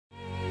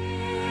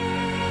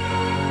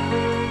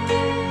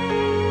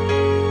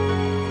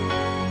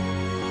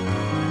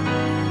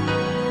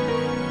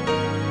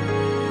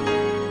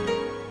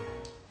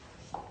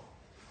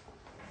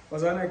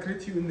Bazan, I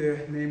greet you in the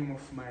name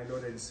of my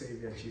Lord and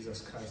Savior,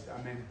 Jesus Christ.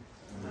 Amen.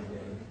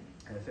 Amen.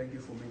 Thank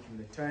you for making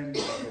the time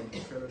for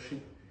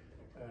fellowship.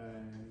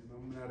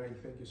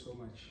 Thank you so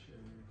much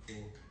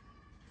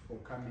for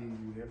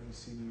coming. We haven't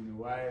seen you in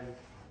a while.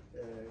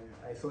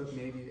 I thought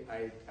maybe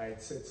I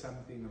said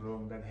something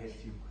wrong that hurt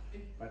you,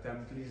 but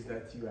I'm pleased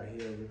that you are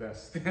here with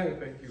us.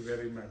 Thank you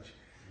very much.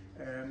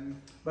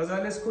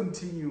 Bazan, let's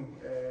continue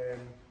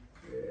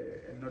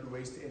and not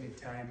waste any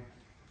time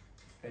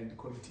and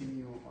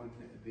continue on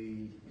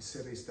the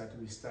series that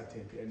we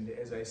started. And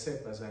as I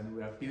said, Bazan,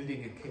 we are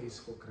building a case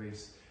for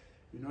grace.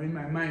 You know, in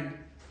my mind,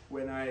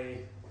 when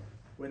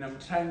I'm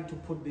trying to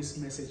put this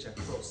message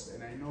across,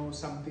 and I know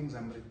some things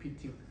I'm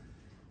repeating,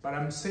 but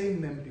I'm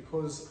saying them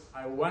because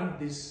I want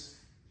this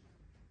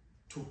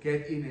to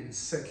get in and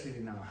settle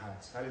in our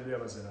hearts. Hallelujah,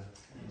 Bazan.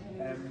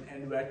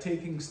 And we are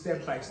taking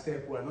step by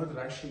step. We are not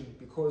rushing,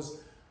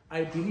 because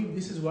I believe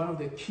this is one of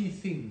the key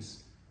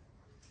things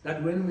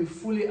that when we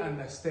fully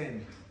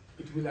understand,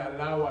 it will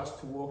allow us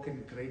to walk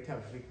in greater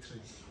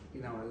victory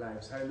in our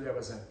lives. Hallelujah,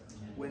 Bazan.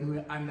 When we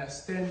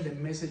understand the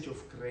message of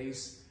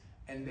grace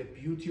and the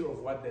beauty of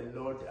what the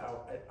Lord,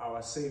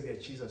 our Savior,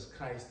 Jesus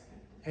Christ,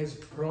 has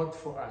brought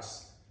for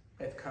us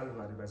at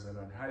Calvary, Bazan.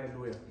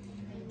 Hallelujah.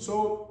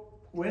 So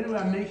when we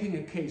are making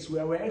a case,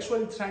 we're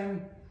actually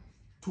trying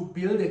to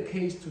build a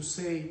case to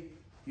say,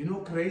 you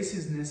know, grace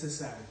is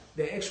necessary.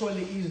 There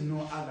actually is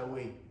no other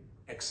way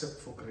except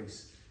for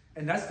grace.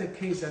 And that's the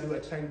case that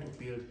we're trying to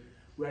build.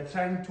 We're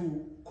trying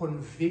to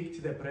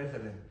convict the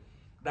brethren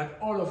that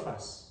all of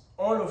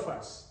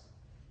us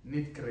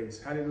need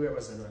grace. Hallelujah.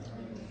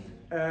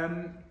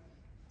 And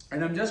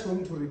I'm just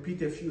going to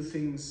repeat a few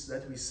things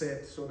that we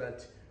said so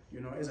that,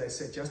 you know, as I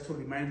said, just to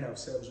remind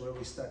ourselves where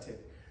we started.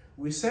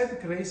 We said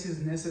grace is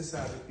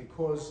necessary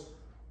because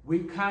we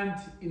can't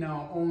in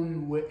our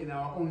own way, in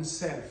our own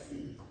self,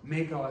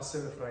 make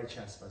ourselves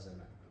righteous.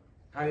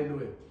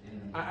 Hallelujah.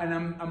 And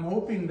I'm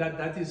hoping that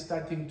that is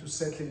starting to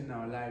settle in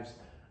our lives.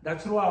 That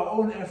through our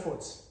own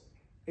efforts,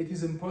 it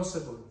is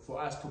impossible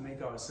for us to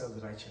make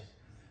ourselves righteous.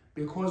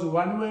 Because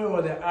one way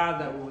or the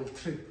other, we will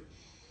trip.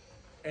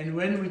 And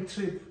when we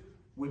trip,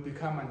 we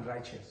become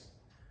unrighteous.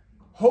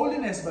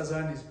 Holiness,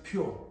 Bazan, is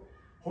pure.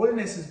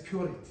 Holiness is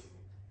purity.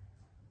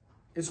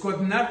 It's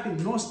got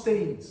nothing, no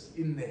stains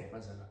in there,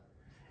 Bazan.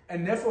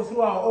 And therefore,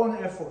 through our own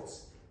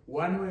efforts,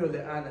 one way or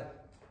the other,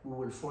 we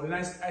will fall. And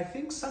I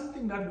think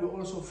something that we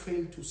also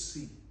fail to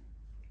see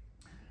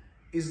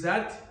is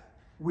that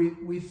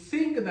we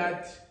think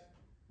that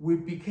we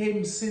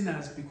became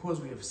sinners because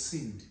we have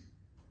sinned.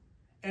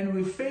 And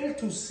we fail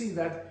to see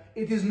that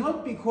it is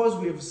not because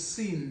we have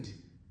sinned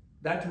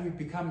that we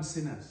become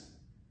sinners.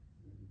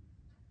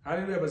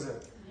 Hallelujah, Bazar.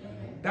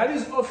 That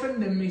is often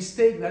the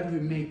mistake that we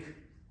make.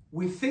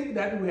 We think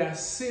that we are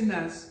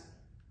sinners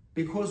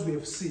because we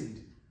have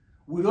sinned.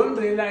 We don't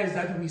realize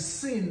that we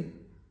sin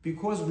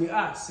because we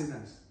are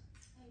sinners.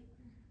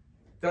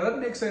 Does that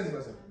make sense,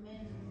 Bazar?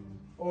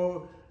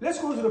 Or let's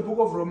go to the book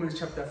of Romans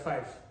chapter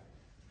 5,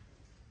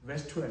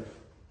 verse 12.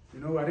 You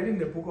know, we're reading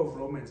the book of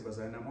Romans,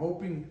 Bazar, and I'm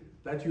hoping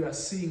that you are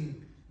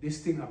seeing this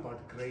thing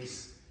about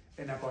grace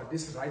and about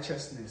this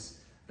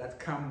righteousness that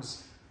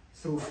comes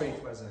through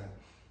faith, Bazar.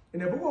 In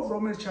the book of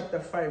Romans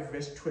chapter 5,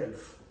 verse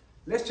 12,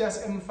 let's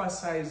just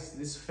emphasize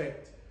this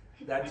fact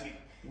that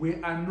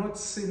we are not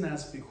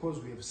sinners because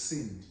we have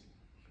sinned,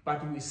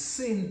 but we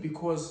sin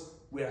because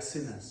we are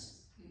sinners.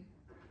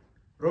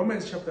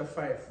 Romans chapter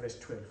 5, verse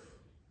 12.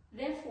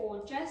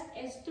 Therefore, just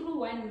as through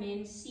one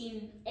man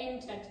sin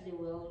entered the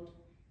world,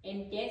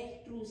 and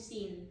death through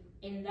sin,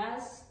 and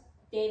thus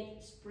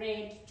death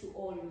spread to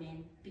all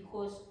men,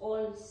 because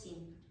all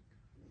sinned.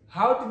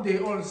 How did they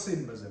all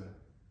sin, Bazana?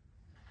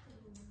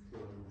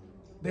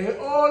 They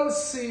all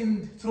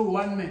sinned through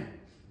one man.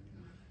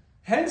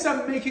 Hence,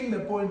 I'm making the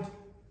point,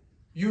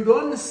 you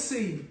don't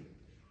sin.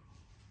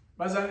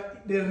 Bazana,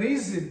 the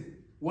reason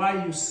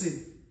why you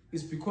sin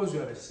is because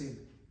you are a sinner.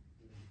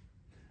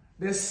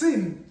 The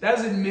sin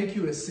doesn't make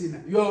you a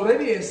sinner. You're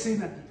already a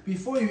sinner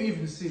before you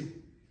even sin.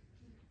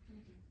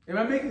 Am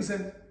I making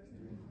sense?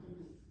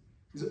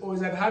 Or is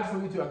that hard for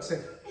you to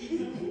accept?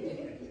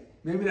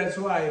 Maybe that's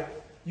why.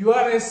 You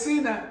are a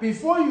sinner.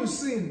 Before you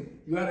sin,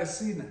 you are a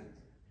sinner.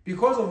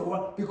 Because of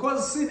what?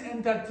 Because sin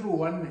entered through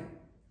one man.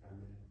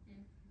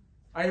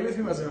 Are you with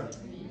me, Pastor?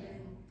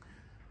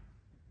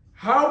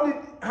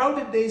 How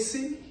did they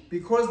sin?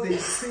 Because they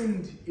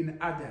sinned in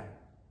Adam.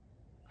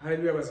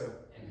 Hallelujah, Pastor.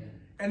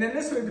 And then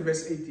let's read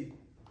verse 18.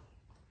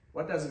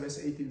 What does verse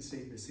 18 say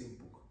in the same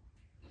book?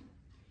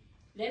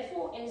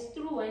 Therefore, as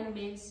through one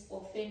man's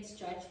offense,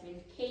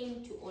 judgment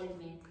came to all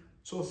men.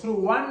 So through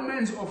one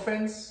man's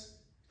offense,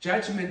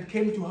 judgment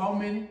came to how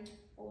many?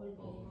 All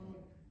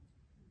men.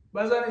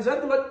 Bazan, is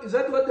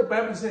that what the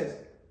Bible says?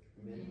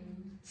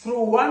 Amen.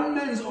 Through one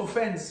man's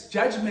offense,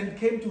 judgment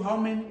came to how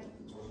many?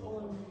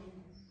 All men.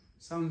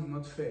 Sounds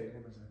not fair.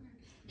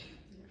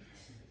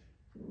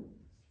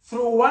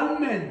 Through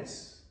one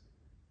man's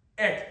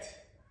act,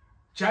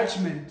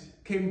 judgment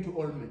came to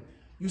all men.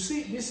 You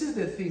see, this is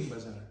the thing,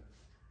 Bazara.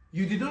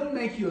 You did not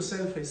make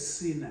yourself a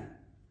sinner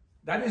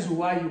That is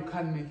why you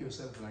can't make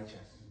yourself righteous.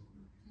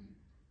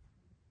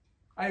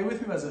 Are you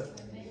with me, Pastor?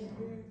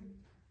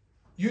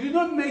 You did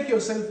not make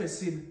yourself a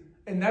sin,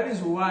 and that is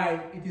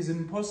why it is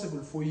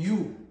impossible for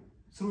you,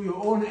 through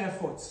your own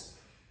efforts,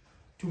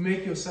 to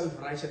make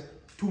yourself righteous,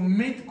 to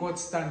meet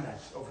God's standard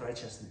of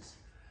righteousness.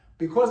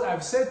 Because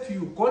I've said to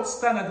you, God's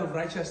standard of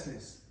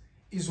righteousness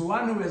is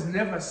one who has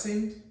never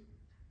sinned,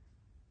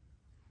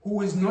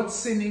 who is not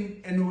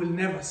sinning, and who will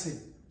never sin.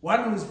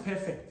 One who is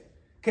perfect.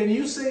 Can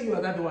you say you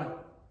are that one?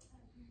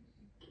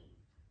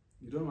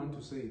 You don't want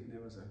to say it,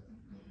 never say.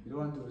 You don't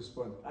want to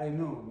respond. I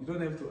know. You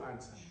don't have to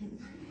answer.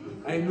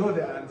 I know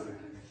the answer.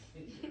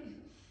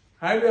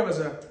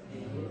 Hallelujah.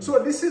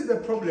 So this is the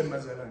problem,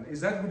 Mazalan,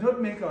 is that we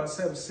don't make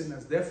ourselves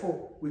sinners.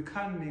 Therefore, we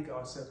can't make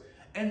ourselves.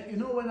 And you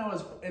know,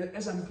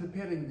 as I'm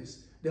preparing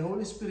this, the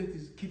Holy Spirit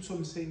keeps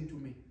on saying to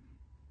me,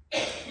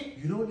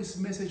 you know, this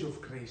message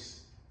of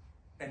grace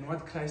and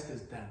what Christ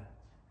has done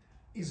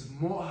is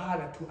more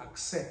harder to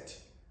accept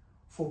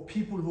for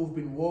people who've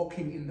been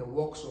walking in the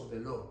works of the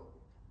law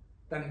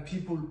than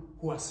people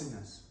who are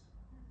sinners.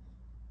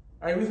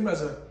 Are you with me,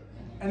 Pastor?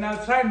 And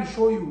I'll try and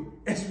show you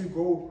as we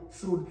go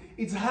through.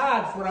 It's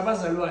hard for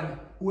Abazalwane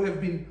who have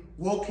been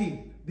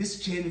walking this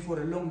journey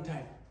for a long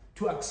time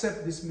to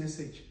accept this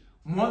message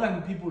more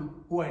than people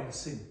who are in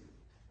sin.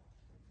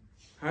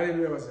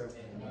 Hallelujah, Pastor.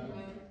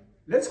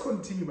 Let's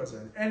continue,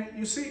 Pastor. And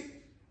you see,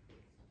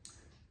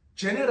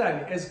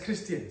 generally as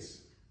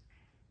Christians,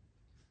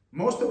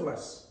 most of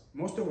us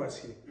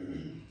here,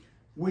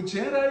 we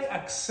generally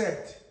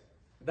accept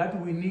that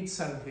we need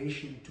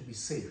salvation to be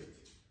saved.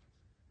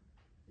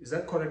 Is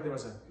that correct,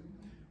 Pastor?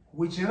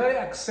 We generally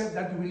accept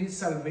that we need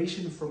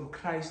salvation from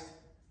Christ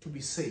to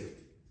be saved.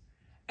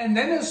 And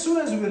then as soon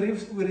as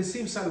we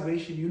receive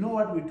salvation, you know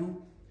what we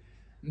do?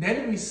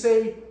 Then we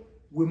say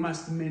we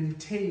must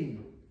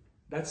maintain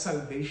that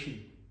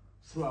salvation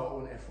through our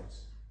own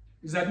efforts.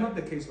 Is that not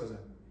the case, Pastor?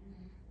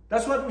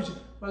 That's what we should...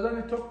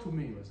 Pastor, talk to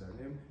me, Pastor.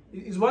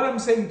 Is what I'm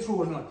saying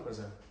true or not,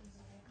 Pastor?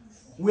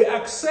 We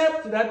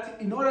accept that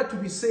in order to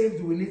be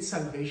saved, we need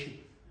salvation.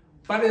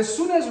 But as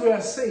soon as we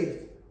are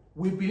saved,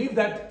 we believe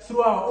that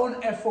through our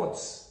own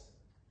efforts,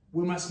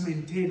 we must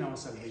maintain our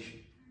salvation.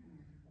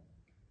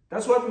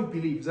 That's what we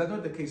believe. Is that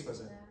not the case,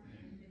 Pastor?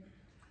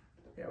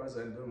 Yeah,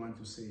 Pastor, I don't want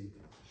to say it.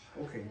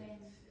 Okay.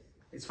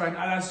 It's fine.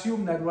 I'll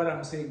assume that what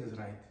I'm saying is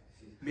right.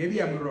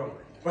 Maybe I'm wrong,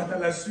 but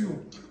I'll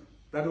assume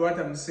that what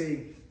I'm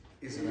saying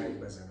is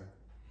right, Pastor.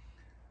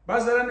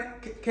 Pastor,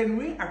 can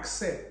we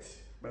accept,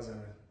 Pastor,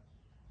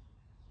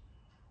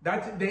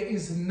 that there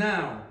is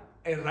now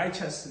a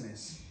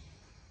righteousness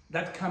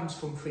that comes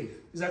from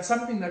faith? Is that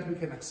something that we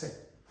can accept?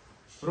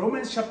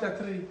 Romans chapter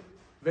 3,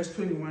 verse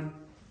 21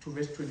 to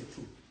verse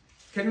 22.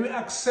 Can we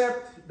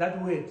accept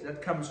that word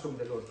that comes from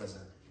the Lord,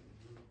 Pastor?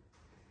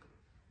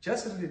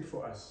 Just read it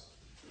for us.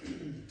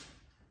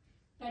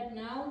 But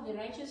now the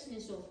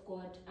righteousness of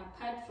God,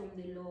 apart from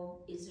the law,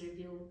 is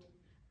revealed,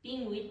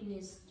 being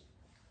witnessed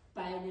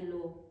by the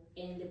law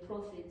and the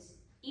prophets,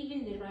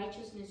 even the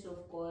righteousness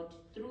of God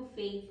through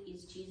faith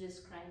is Jesus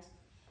Christ,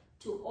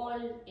 to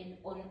all and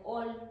on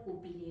all who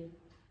believe.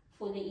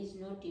 For there is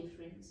no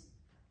difference.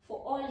 For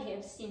all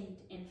have sinned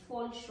and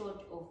fall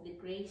short of the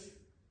grace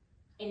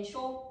and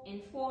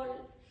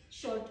fall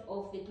short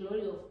of the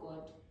glory of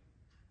God.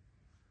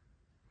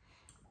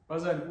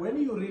 Pastor, when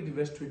you read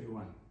verse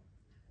 21,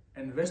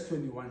 and verse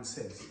 21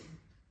 says,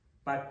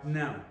 but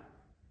now.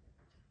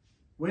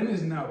 When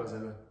is now,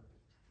 Pastor?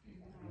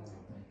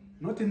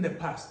 Not in the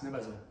past, never.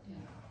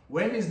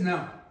 When is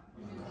now?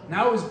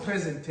 Now is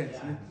present tense.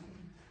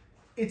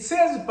 It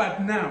says,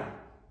 but now,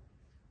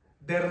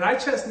 the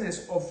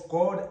righteousness of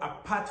God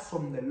apart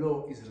from the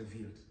law is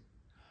revealed.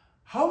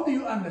 How do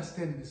you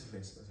understand this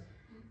verse, Pastor?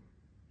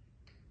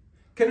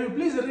 Can you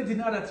please read in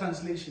other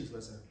translations,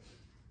 Pastor?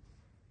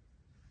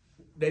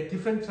 The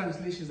different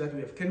translations that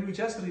we have. Can we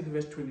just read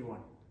verse 21?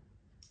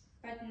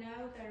 But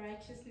now the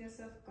righteousness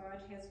of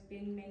God has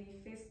been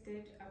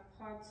manifested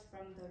apart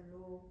from the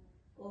law.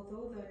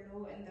 Although the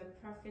law and the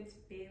prophets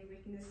bear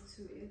witness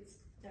to it,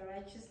 the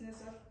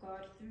righteousness of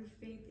God through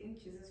faith in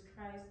Jesus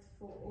Christ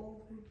for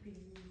all who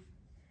believe.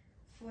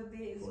 For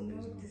there is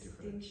no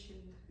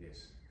distinction.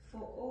 Yes.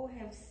 For all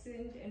have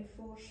sinned and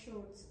fall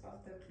short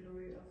of the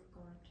glory of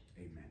God.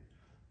 Amen.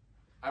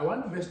 I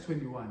want verse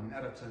 21 in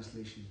other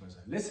translations,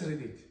 Pastor. Let's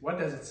read it. What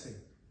does it say?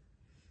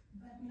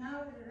 But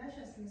now the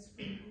righteousness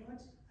from God,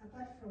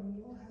 apart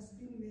from law, has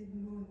been made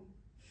known,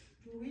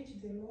 to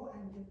which the law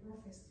and the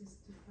prophets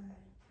testify.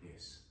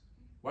 Yes.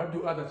 What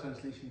do other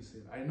translations say?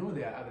 I know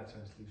there are other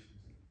translations.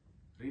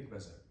 Read,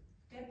 Pastor.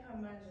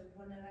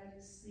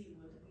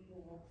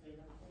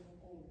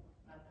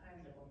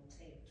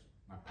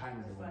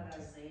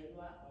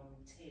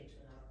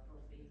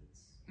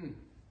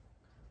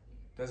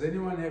 Does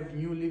anyone have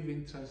New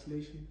Living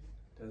Translation?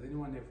 Does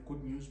anyone have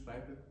Good News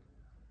Bible?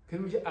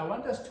 I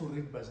want us to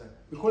read, Pastor,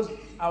 because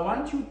I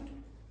want you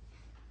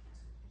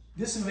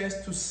this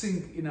verse to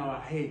sink in our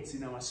heads,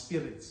 in our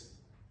spirits,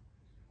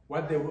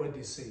 what the word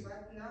is saying.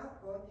 But now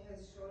God has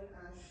shown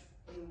us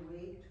a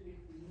way to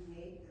be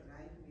made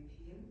right with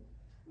Him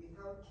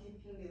without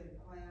keeping the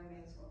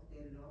requirements of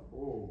the law.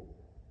 Oh.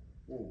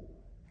 Oh.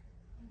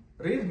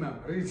 Read, ma'am,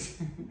 read.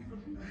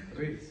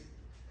 Read.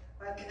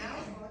 But now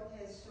God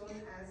has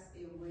shown us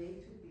a way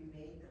to be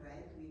made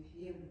right with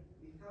him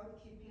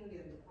without keeping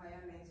the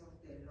requirements of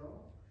the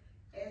law,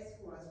 as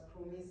was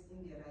promised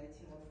in the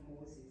writing of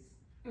Moses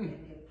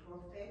and the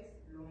prophets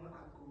long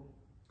ago.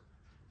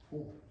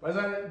 Oh.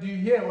 But do you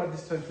hear what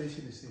this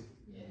translation is saying?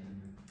 Yeah.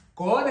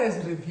 God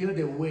has revealed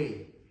a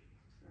way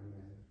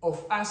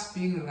of us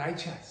being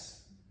righteous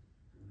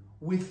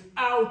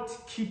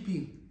without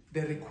keeping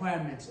the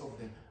requirements of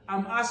them.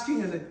 I'm asking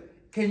you,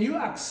 can you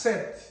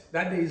accept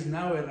that there is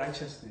now a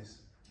righteousness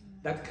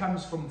that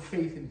comes from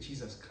faith in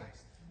Jesus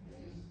Christ?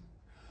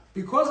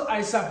 Because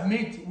I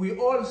submit, we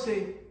all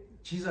say,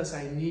 Jesus,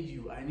 I need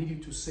you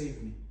to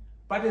save me.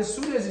 But as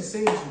soon as he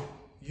saves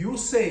you, you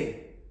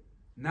say,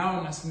 now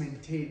I must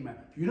maintain my...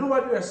 You know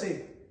what you are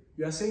saying?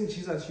 You are saying,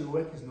 Jesus, your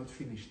work is not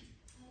finished.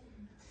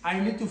 I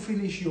need to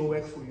finish your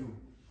work for you.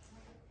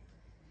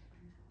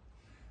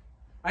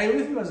 Are you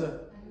with me, Pastor?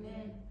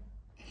 Amen.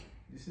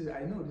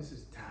 I know this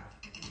is tough.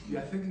 You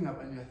are thinking of,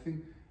 and you are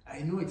thinking,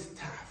 I know it's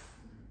tough.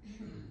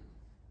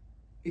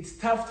 It's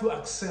tough to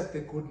accept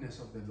the goodness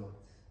of the Lord.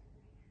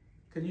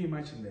 Can you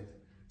imagine that?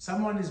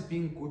 Someone is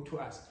being good to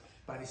us,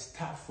 but it's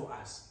tough for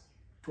us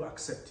to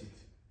accept it.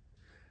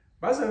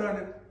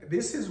 Pastor,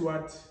 this is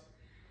what,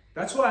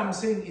 that's why I'm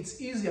saying it's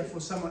easier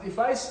for someone. If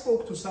I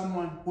spoke to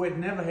someone who had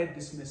never heard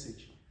this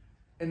message,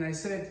 and I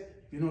said,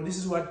 you know, this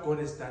is what God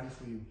has done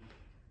for you,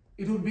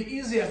 it would be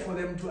easier for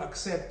them to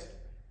accept,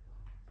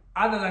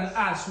 other than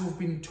us who've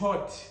been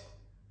taught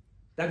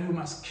that we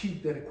must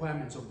keep the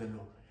requirements of the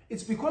law.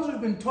 It's because we've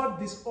been taught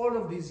this all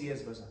of these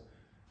years, Pastor.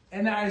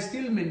 And I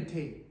still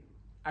maintain,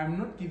 I'm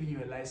not giving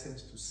you a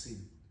license to sin.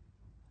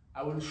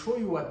 I will show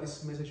you what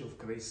this message of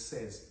grace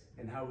says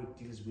and how it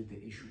deals with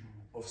the issue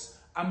of sin.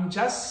 I'm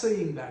just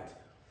saying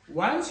that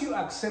once you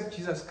accept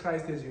Jesus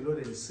Christ as your Lord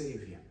and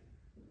Savior,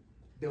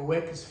 the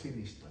work is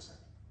finished, Pastor.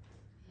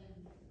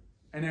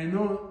 And I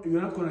know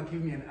you're not going to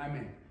give me an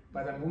amen,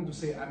 but I'm going to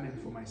say amen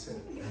for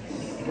myself.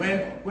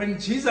 When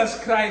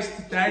Jesus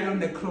Christ died on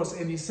the cross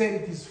and he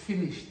said it is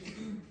finished,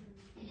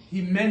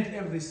 he meant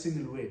every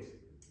single word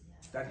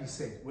that he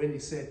said when he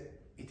said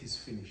it is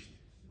finished.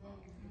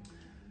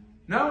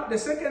 Now, the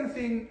second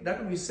thing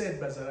that we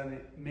said, Bazarane,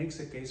 makes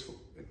a case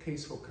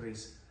for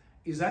grace,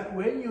 is that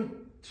when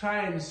you try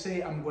and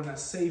say, I'm going to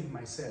save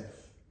myself,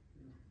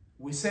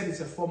 we said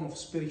it's a form of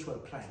spiritual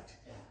pride.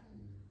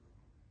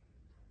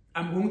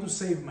 I'm going to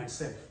save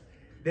myself.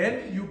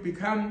 Then you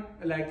become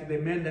like the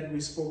man that we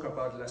spoke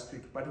about last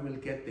week, but we'll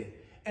get there.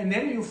 And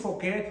then you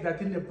forget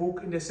that in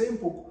the same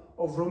book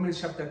of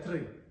Romans chapter 3,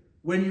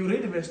 when you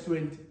read verse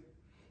 20,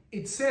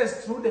 it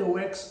says, through the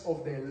works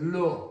of the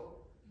law,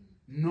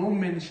 no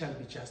man shall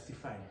be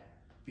justified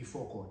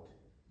before God.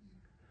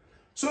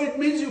 So it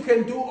means you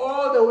can do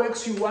all the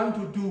works you want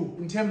to do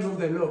in terms of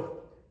the law.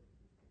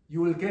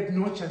 You will get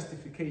no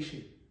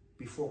justification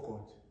before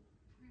God.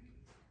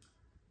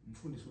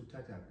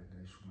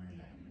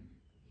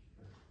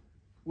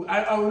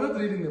 I will not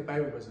read in the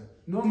Bible, but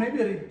no, maybe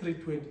read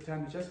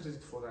 3:20. Just read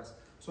it for us,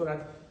 so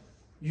that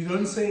you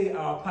don't say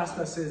our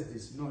pastor says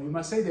this. No, you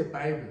must say the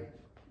Bible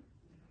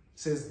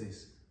says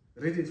this.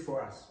 Read it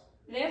for us.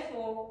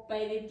 Therefore, by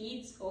the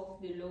deeds of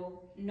the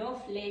law, no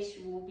flesh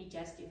will be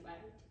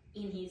justified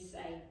in his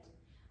sight.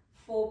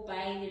 For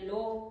by the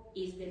law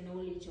is the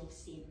knowledge of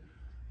sin.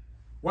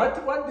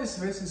 What this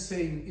verse is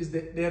saying is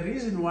that the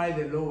reason why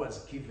the law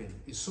was given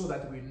is so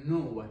that we know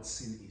what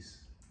sin is.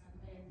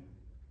 Amen.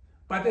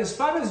 But as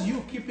far as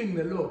you keeping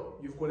the law,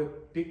 you've got a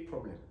big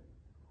problem.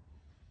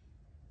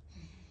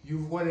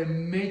 You've got a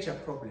major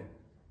problem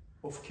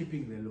of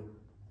keeping the law,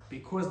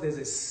 because there's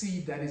a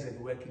seed that is at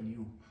work in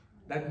you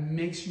that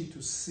makes you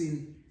to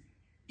sin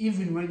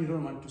even when you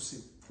don't want to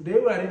sin. Today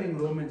we are reading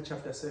Romans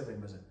chapter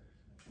 7.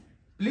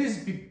 Please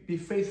be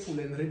faithful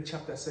and read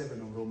chapter 7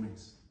 of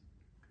Romans.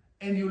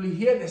 And you'll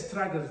hear the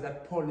struggles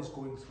that Paul is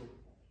going through.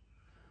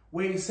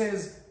 Where he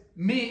says,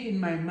 me in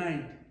my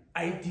mind,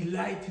 I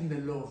delight in the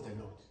law of the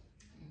Lord.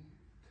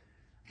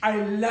 I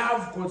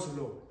love God's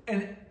law.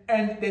 And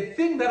the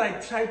thing that I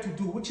try to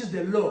do, which is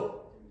the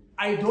law,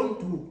 I don't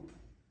do.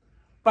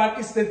 But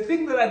it's the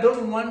thing that I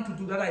don't want to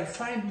do that I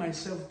find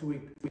myself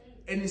doing.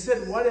 And he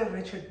said, what a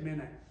wretched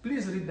man.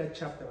 Please read that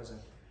chapter,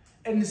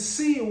 and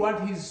see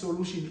what his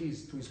solution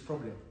is to his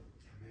problem.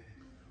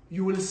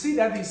 You will see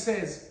that he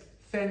says,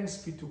 thanks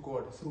be to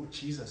God through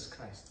Jesus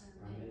Christ.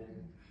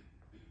 Amen.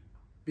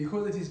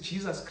 Because it is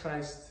Jesus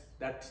Christ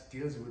that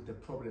deals with the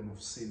problem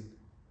of sin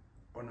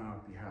on our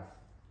behalf.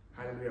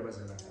 Hallelujah,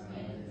 Bazara.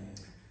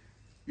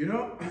 You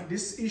know,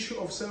 this issue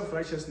of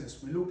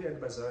self-righteousness, we looked at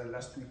Bazara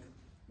last week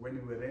when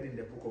we were reading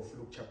the book of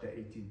Luke chapter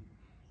 18.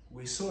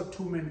 We saw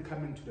two men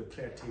coming to the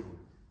prayer table.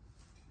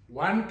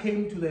 One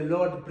came to the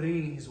Lord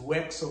bringing his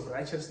works of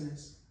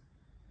righteousness,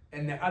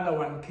 and the other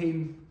one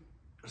came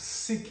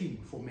seeking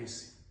for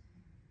mercy.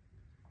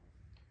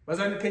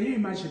 But can you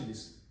imagine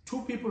this?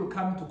 Two people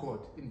come to God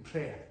in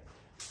prayer.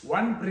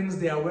 One brings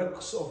their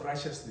works of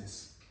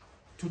righteousness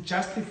to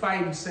justify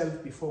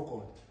himself before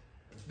God.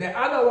 The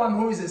other one,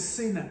 who is a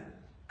sinner,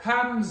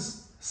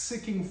 comes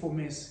seeking for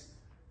mercy.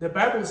 The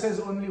Bible says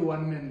only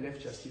one man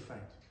left justified.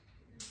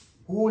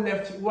 Who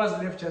was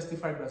left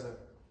justified, brother?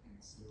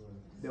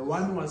 The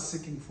one who was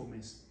seeking for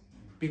mercy.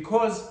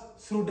 Because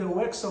through the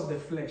works of the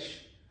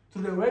flesh,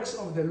 through the works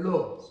of the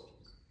law,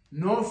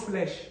 no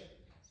flesh,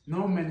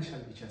 no man shall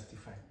be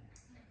justified.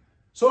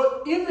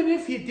 So even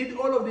if he did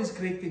all of these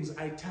great things,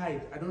 I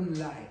tithe, I don't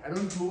lie, I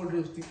don't do all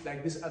those things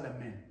like this other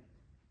man,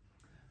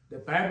 the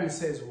Bible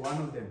says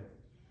one of them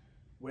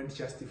went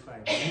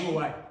justified. You know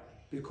why?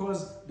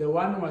 Because the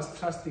one was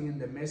trusting in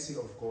the mercy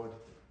of God,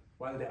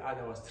 while the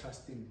other was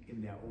trusting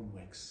in their own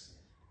works.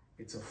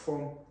 It's a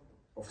form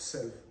of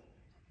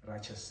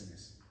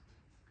self-righteousness.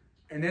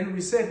 And then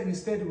we said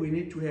instead we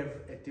need to have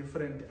a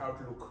different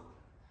outlook,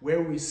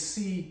 where we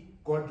see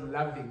God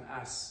loving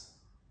us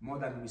more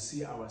than we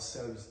see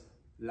ourselves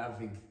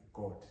loving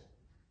God.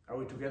 Are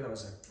we together,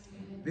 sir?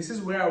 This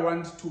is where I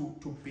want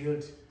to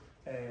build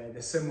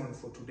the sermon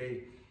for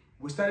today.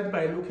 We started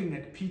by looking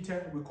at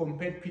Peter. We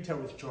compared Peter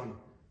with John.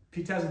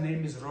 Peter's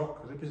name is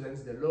rock,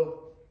 represents the law.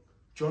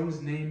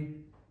 John's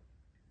name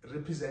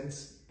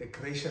represents the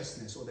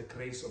graciousness or the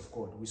grace of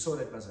God. We saw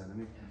that,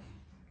 Bazan.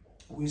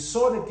 We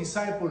saw the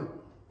disciple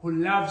who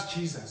loves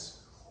Jesus,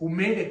 who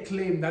made a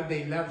claim that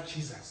they love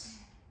Jesus.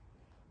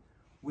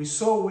 We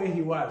saw where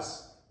he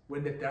was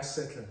when the dust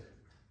settled.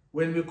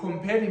 When we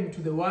compared him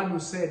to the one who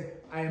said,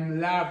 I am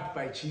loved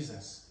by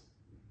Jesus.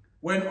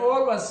 When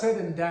all was said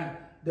and done,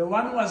 the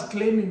one who was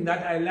claiming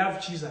that I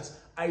love Jesus,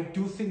 I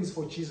do things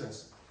for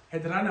Jesus,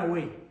 had run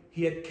away.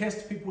 He had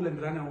cursed people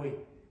and run away.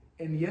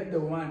 And yet the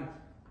one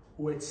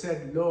who had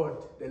said, Lord,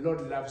 the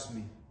Lord loves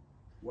me,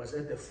 was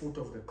at the foot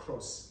of the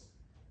cross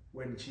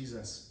when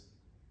Jesus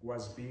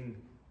was being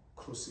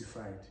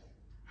crucified.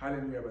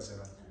 Hallelujah,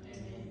 Bazarane.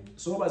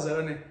 So,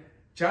 Bazarane,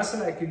 just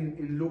like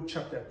in Luke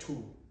chapter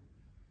 2,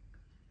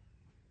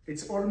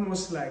 it's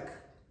almost like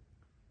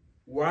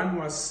one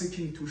was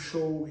seeking to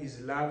show his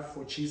love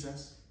for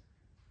Jesus,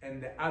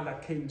 and the other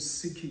came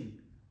seeking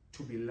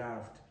to be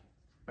loved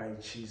by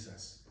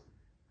Jesus.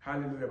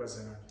 Hallelujah,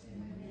 Bazarane.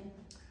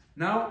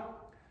 Now,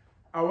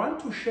 I want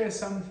to share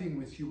something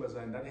with you,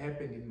 Bazarane, that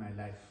happened in my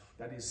life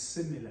that is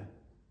similar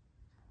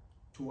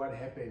to what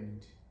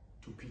happened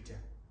to Peter.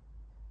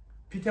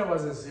 Peter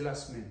was a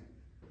zealous man.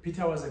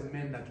 Peter was a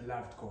man that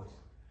loved God.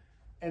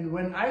 And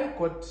when I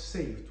got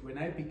saved, when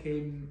I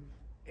became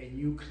a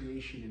new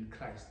creation in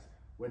Christ,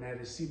 when I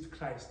received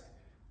Christ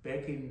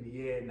back in the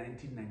year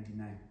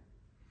 1999,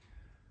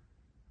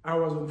 I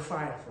was on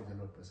fire for the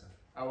Lord.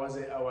 I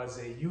was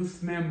a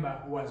youth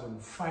member who was on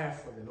fire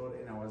for the Lord,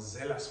 and I was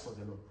zealous for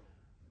the Lord.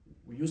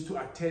 We used to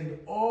attend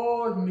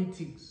all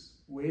meetings.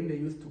 We were in the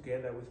youth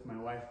together with my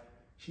wife.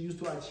 She used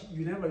to,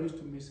 you never used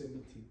to miss a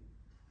meeting.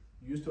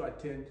 You used to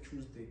attend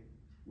Tuesday,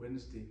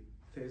 Wednesday,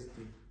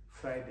 Thursday,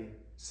 Friday,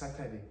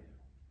 Saturday,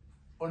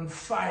 on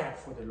fire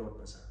for the Lord.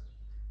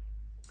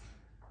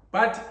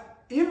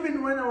 But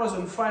even when I was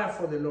on fire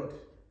for the Lord,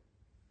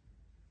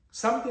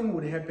 something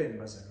would happen,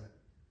 Bazar.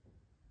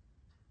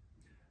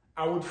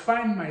 I would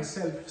find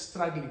myself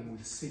struggling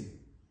with sin.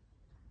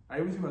 Are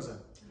you with me, Bazar?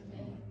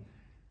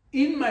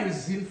 In my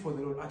zeal for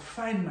the Lord, I'd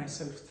find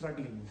myself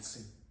struggling with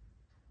sin.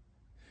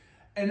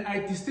 And I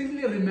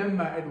distinctly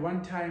remember at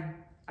one time,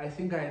 I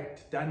think I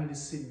had done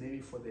this sin maybe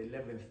for the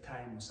 11th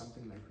time or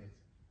something like that.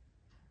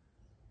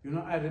 You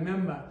know, I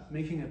remember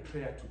making a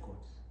prayer to God.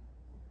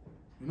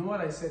 You know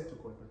what I said to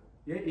God?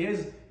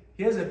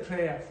 Here's a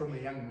prayer from a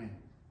young man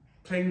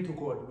praying to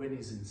God when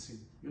he's in sin.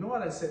 You know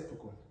what I said to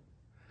God?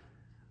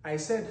 I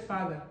said,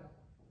 Father,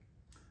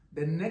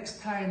 the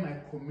next time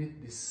I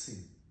commit this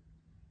sin,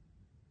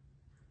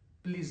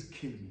 please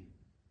kill me.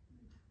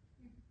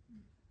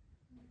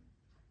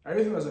 Are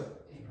you with me?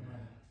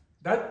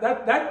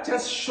 That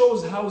just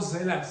shows how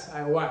zealous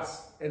I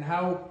was and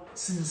how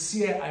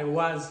sincere I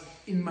was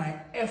in my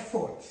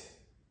effort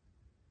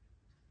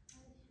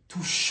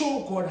to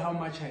show God how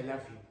much I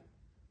love him.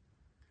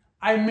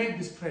 I made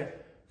this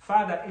prayer.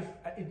 Father,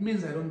 if it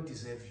means I don't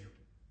deserve you,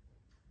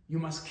 you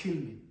must kill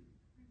me.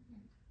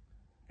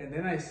 And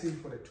then I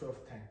sinned for the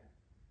 12th time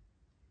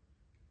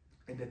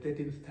and the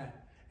 13th time.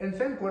 And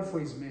thank God for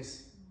his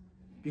mercy,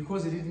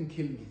 because he didn't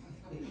kill me.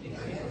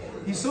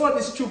 He saw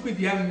this stupid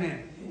young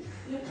man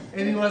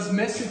and he was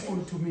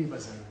merciful to me,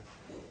 Bazana.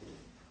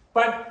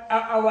 But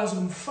I was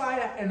on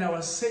fire and I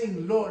was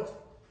saying, Lord,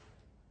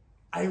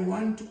 I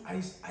love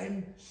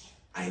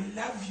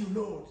you,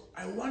 Lord.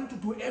 I want to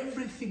do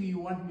everything you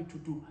want me to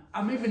do.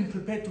 I'm even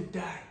prepared to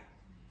die.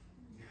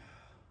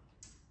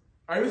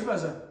 Are you with me,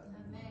 Bazana?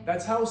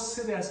 That's how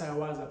serious I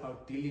was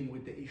about dealing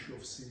with the issue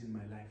of sin in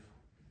my life.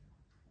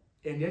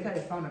 And yet I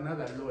found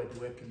another law at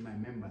work in my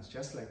members,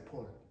 just like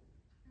Paul.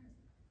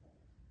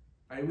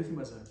 Are you with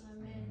me, Bazana?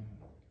 Amen.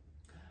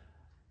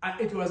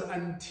 It was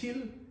until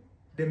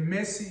the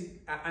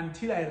mercy,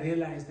 until I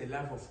realized the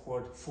love of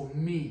God for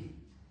me,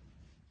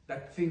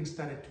 that things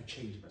started to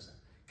change, Bazana.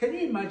 Can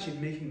you imagine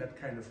making that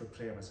kind of a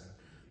prayer, Bazana?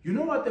 You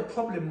know what the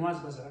problem was,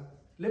 Bazana?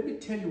 Let me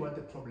tell you what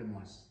the problem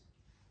was.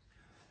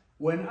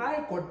 when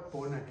I got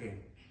born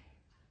again,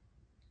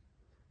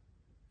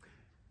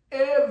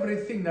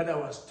 everything that I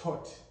was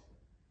taught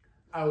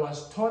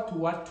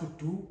what to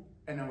do,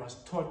 and I was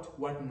taught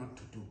what not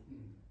to do.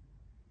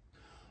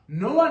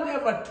 No one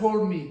ever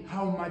told me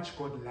how much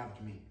God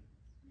loved me.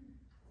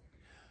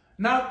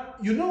 Now,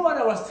 you know what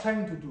I was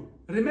trying to do?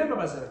 Remember,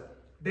 Bazar,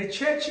 the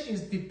church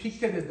is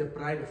depicted as the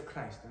bride of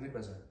Christ.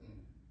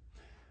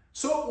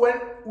 So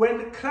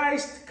when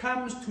Christ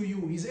comes to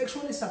you, he's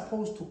actually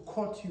supposed to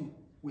court you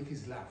with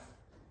his love.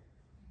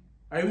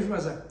 Are you with me,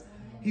 Bazar?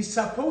 He's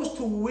supposed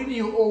to win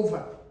you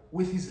over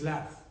with his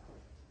love.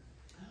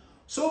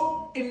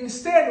 So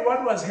instead,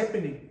 what was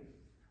happening?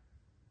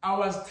 I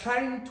was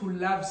trying to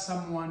love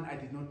someone I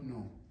did not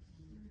know.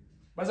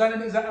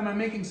 Am I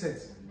making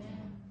sense?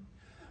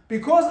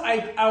 Because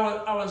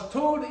I was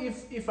told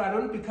if I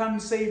don't become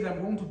saved,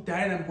 I'm going to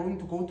die and I'm going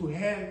to go to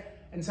hell.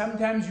 And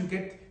sometimes you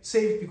get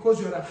saved because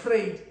you're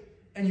afraid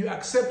and you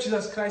accept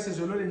Jesus Christ as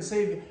your Lord and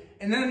Savior.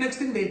 And then the next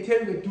thing they tell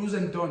you the do's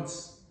and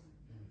don'ts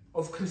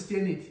of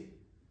Christianity.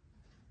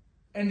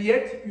 And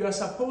yet you are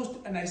supposed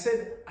to, and I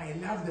said, I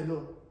love the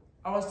Lord.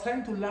 I was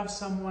trying to love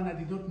someone I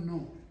did not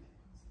know.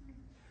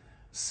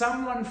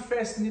 Someone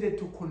first needed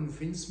to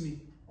convince me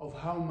of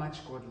how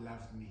much God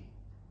loved me.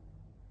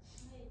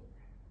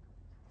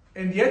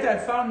 And yet I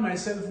found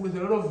myself with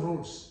a lot of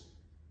rules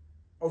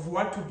of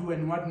what to do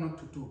and what not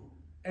to do.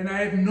 And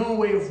I had no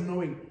way of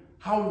knowing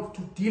how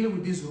to deal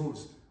with these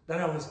rules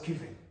that I was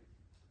given.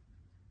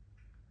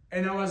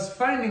 And I was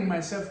finding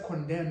myself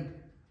condemned.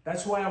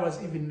 That's why I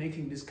was even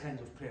making these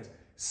kinds of prayers.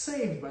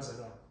 Saved,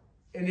 Bazara.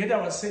 And yet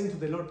I was saying to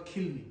the Lord,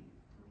 kill me.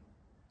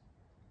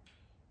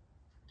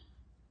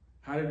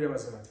 Hallelujah,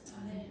 Bazara.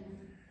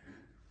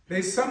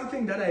 There's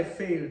something that I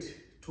failed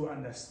to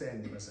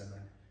understand, Bazara.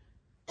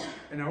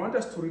 And I want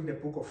us to read the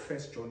book of 1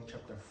 John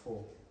chapter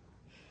 4,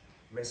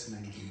 verse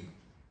 19.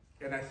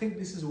 And I think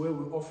this is where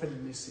we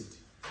often miss it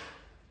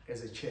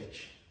as a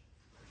church.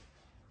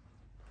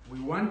 We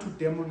want to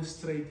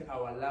demonstrate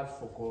our love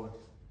for God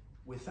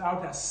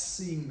without us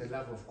seeing the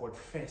love of God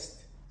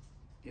first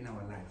in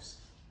our lives.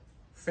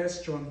 1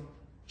 John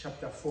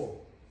chapter 4,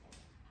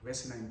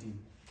 verse 19.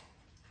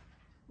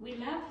 We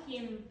love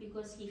him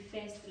because he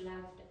first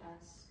loved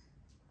us.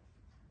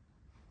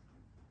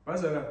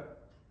 Bazara,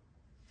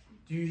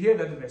 do you hear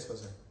that verse,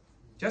 Bazara?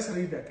 Just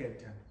read that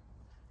again.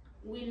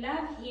 We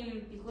love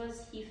him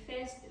because he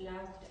first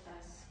loved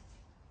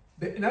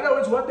us. In other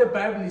words, what the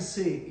Bible is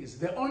saying is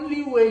the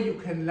only way you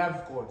can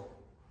love God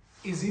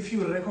is if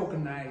you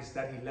recognize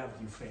that he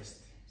loved you first.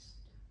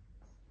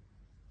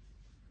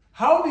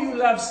 How do you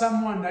love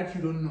someone that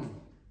you don't know?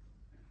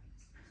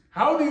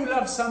 How do you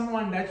love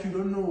someone that you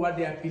don't know what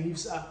their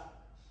beliefs are?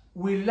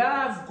 We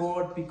love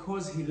God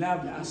because he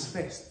loved us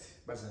first,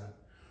 Bazara.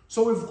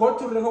 So we've got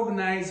to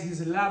recognize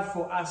his love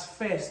for us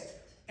first.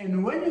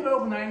 And when you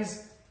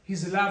recognize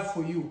his love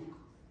for you,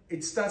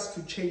 it starts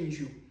to change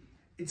you.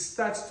 It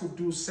starts to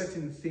do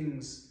certain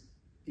things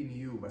in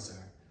you,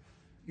 Bazara.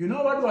 You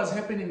know what was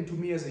happening to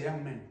me as a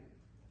young man?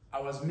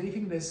 I was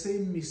making the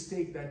same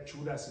mistake that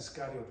Judas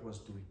Iscariot was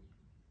doing.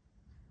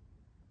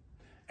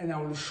 And I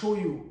will show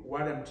you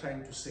what I'm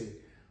trying to say.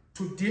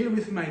 To deal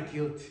with my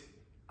guilt,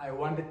 I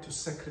wanted to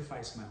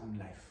sacrifice my own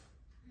life.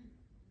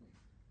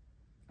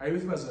 Are you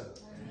with me, Bazara?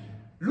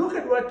 Look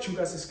at what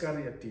Judas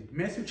Iscariot did.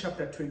 Matthew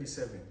chapter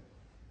 27.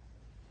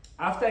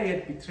 After he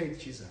had betrayed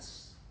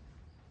Jesus,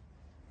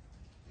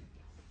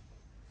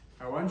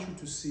 I want you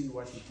to see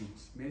what he did.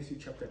 Matthew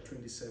chapter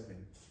 27,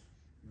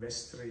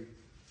 verse 3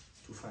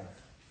 to 5.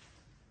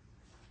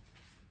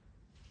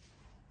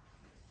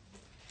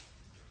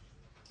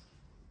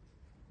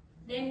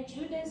 Then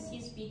Judas,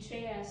 his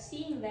betrayer,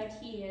 seeing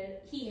that he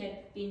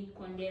had been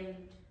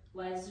condemned,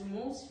 was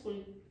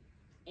remorseful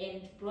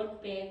and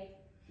brought back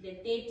the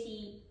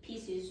 30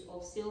 pieces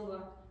of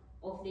silver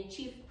of the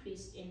chief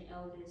priests and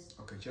elders.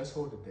 Okay, just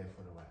hold it there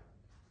for a while.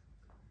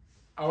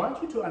 I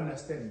want you to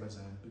understand,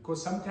 Bazara,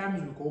 because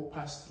sometimes we go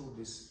past through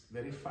this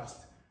very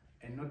fast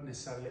and not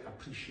necessarily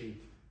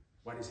appreciate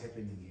what is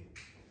happening here.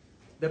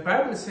 The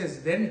Bible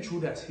says, then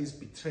Judas, his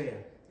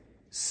betrayer,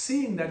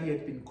 seeing that he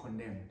had been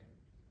condemned,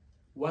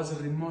 was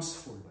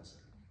remorseful, Bazara.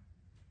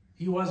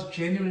 He was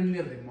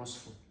genuinely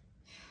remorseful.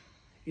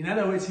 In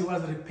other words, he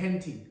was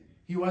repenting.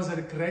 He was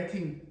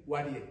regretting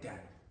what he had done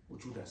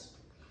with Judas.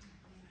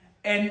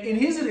 And in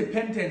his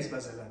repentance,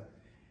 Bazara,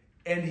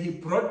 and he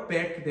brought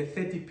back the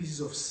 30 pieces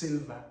of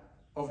silver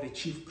of the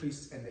chief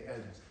priests and the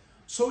elders.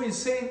 So he's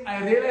saying,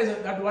 I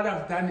realize that what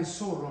I've done is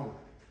so wrong.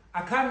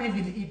 I can't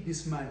even eat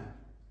this money.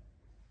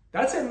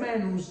 That's a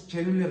man who's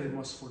genuinely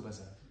remorseful,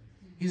 Bazara.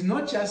 He's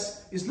not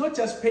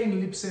just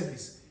paying lip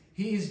service.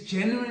 He is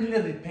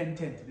genuinely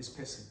repentant, this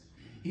person.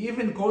 He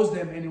even goes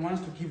them and he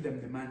wants to give them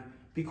the money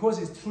because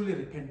he's truly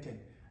repentant.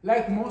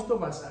 Like most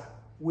of us are.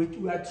 We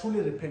are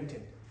truly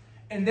repentant.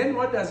 And then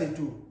what does he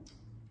do?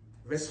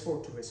 Verse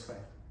 4 to verse 5.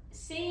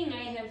 Saying,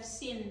 I have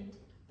sinned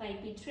by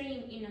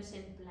betraying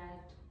innocent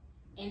blood.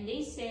 And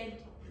they said,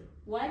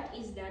 what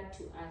is that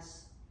to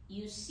us?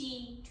 You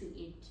see to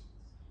it.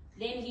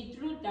 Then he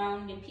threw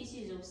down the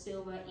pieces of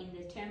silver in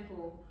the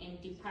temple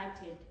and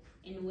departed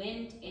and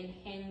went and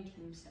hanged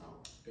himself.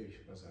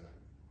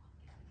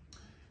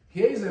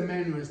 Here is a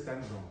man who has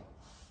done wrong.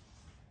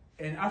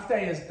 And after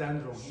he has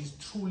done wrong, he's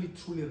truly,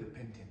 truly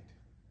repentant.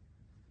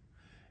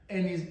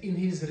 And in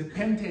his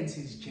repentance,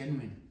 he's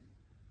genuine.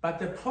 But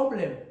the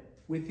problem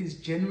with his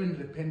genuine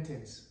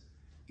repentance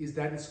is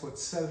that it's got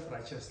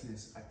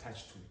self-righteousness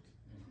attached to it.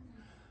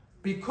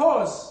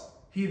 Because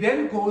he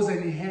then goes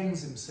and he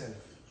hangs himself.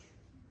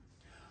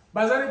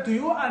 Bazalwane, do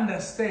you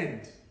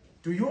understand?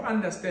 Do you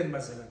understand,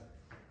 Bazalwane?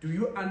 Do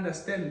you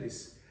understand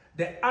this?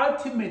 The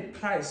ultimate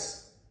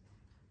price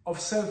of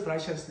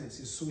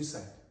self-righteousness is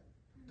suicide.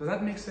 Does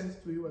that make sense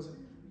to you,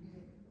 Bazalwane?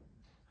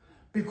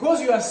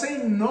 Because you are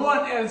saying no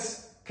one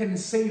else can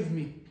save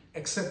me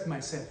except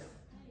myself.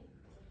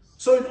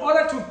 So in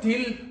order to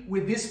deal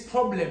with this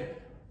problem,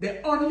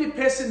 the only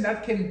person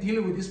that can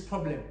deal with this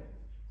problem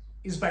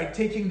is by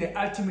taking the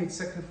ultimate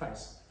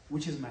sacrifice,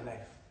 which is my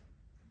life.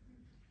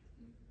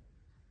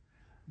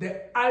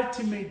 The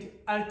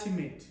ultimate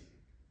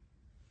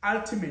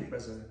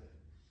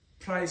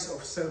price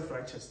of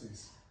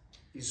self-righteousness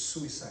is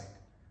suicide.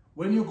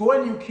 When you go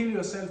and you kill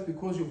yourself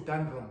because you've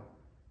done wrong,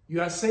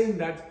 you are saying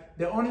that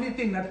the only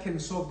thing that can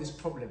solve this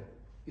problem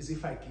is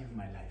if I give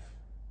my life.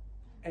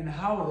 And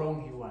how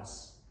wrong he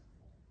was.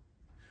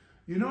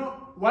 You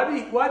know, what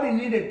he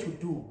needed to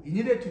do, he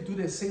needed to do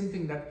the same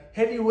thing that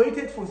had he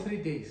waited for 3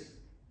 days,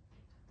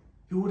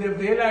 he would have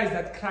realized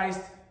that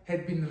Christ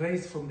had been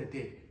raised from the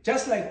dead.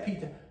 Just like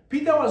Peter.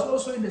 Peter was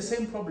also in the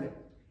same problem.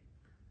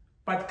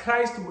 But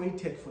Christ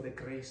waited for the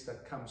grace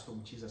that comes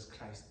from Jesus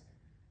Christ.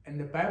 And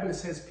the Bible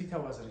says Peter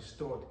was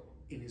restored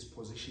in his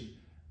position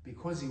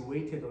because he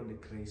waited on the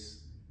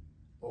grace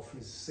of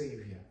his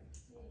Savior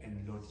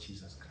and Lord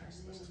Jesus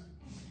Christ.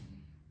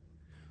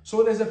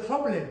 So there's a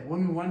problem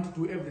when we want to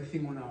do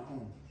everything on our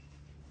own.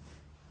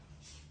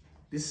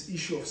 This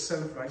issue of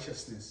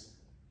self-righteousness,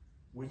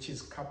 which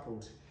is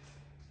coupled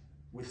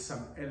with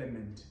some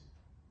element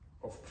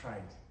of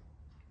pride.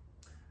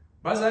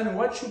 Bazalwane,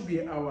 what should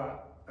be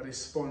our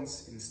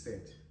response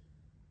instead?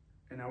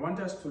 And I want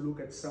us to look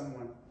at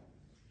someone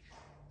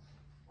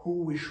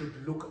who we should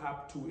look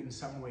up to in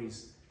some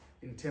ways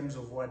in terms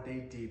of what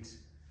they did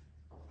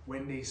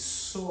when they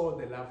saw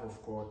the love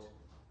of God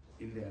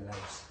in their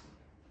lives.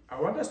 I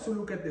want us to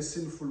look at the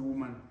sinful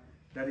woman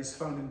that is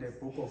found in the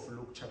book of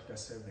Luke chapter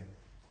 7.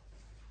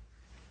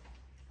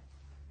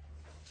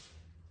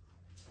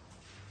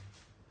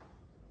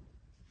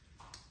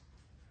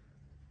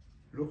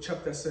 Luke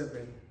chapter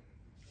 7,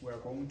 we are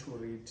going to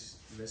read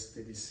verse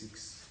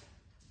 36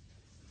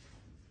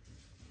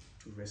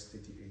 to verse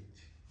 38.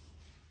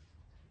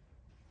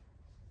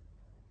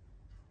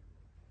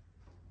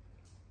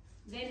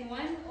 Then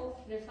one of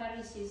the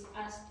Pharisees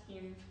asked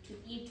him to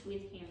eat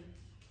with him.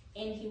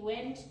 And he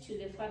went to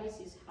the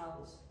Pharisee's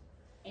house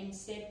and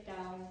sat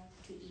down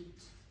to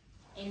eat.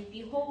 And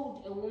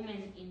behold, a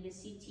woman in the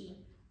city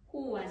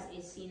who was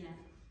a sinner,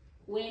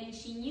 when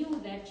she knew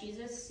that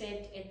Jesus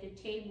sat at the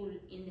table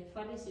in the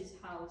Pharisee's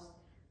house,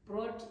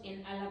 brought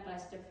an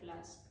alabaster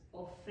flask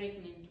of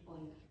fragrant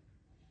oil,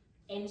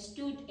 and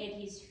stood at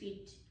his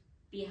feet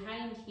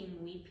behind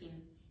him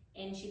weeping.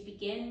 And she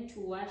began to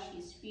wash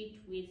his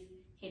feet with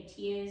her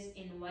tears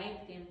and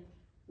wipe them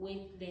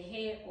with the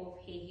hair of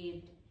her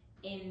head.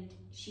 And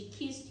she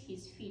kissed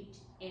his feet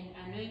and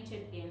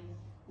anointed them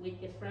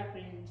with the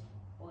fragrant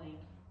oil.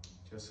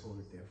 Just hold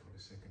it there for a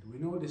second. We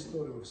know the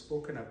story, we've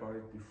spoken about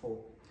it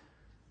before,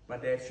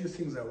 but there are a few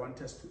things I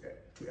want us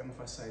to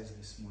emphasize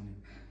this morning.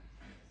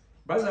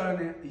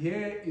 Bazalwane,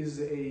 here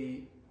is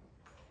a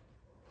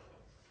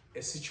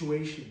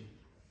situation,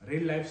 a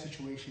real life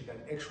situation that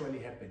actually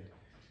happened.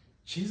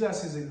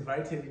 Jesus is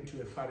invited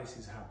into a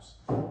Pharisee's house.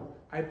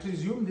 I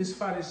presume this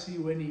Pharisee,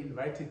 when he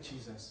invited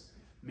Jesus,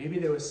 maybe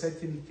there were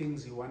certain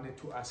things he wanted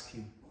to ask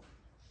him.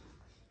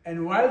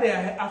 And while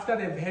after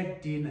they've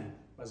had dinner,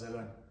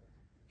 Bazalwane,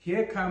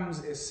 here comes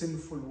a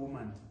sinful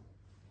woman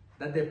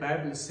that the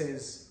Bible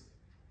says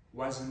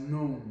was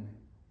known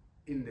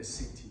in the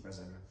city,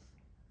 Bazalwane.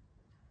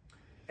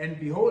 And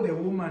behold, a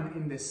woman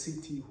in the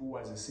city who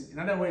was a sin. In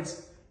other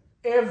words,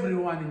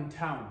 everyone in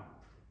town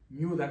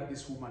knew that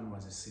this woman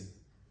was a sin.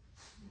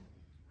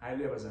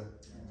 Hallelujah,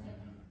 Bazalwane.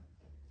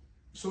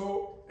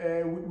 So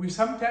we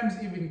sometimes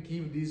even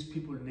give these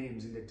people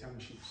names in the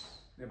townships.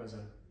 You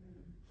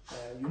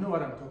know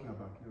what I'm talking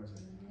about.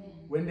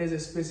 When there's a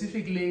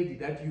specific lady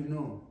that you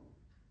know,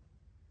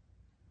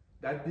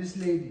 that this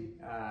lady,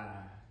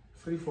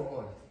 free for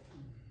all.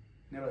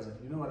 You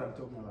know what I'm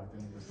talking about.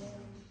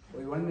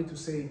 Or you want me to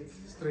say it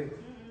straight?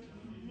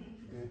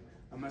 Yeah.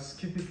 I must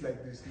keep it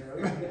like this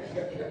now.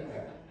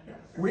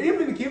 We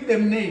even give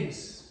them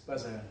names.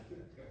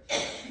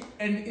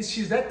 And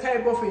she's that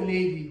type of a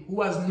lady who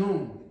was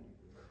known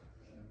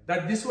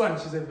that this one,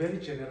 she's a very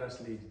generous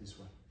lady, this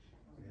one.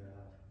 Yeah.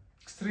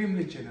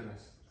 Extremely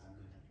generous.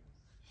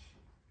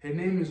 Her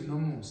name is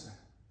Nomusa.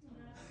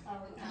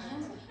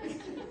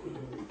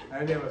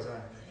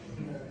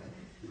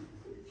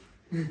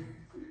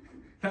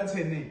 That's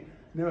her name.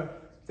 No,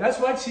 That's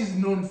what she's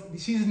known.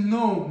 She's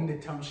known in the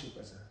township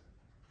as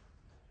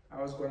a. I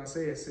was gonna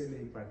say a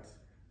surname, but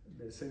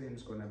the surname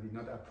is gonna be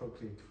not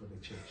appropriate for the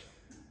church.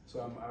 So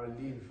I will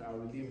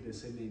leave the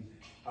surname.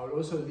 I will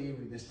also leave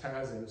with the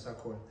stars and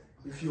Usakon.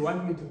 If you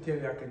want me to tell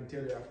you, I can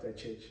tell you after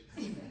church.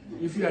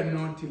 If you are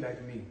naughty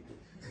like me,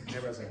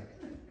 never say.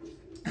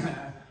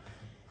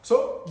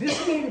 So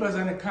this lady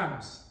Bazana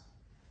comes,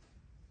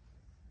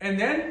 and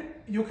then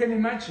you can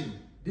imagine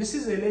this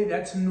is a lady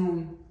that's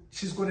known.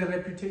 She's got a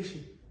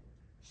reputation,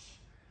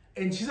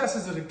 and Jesus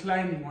is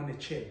reclining on a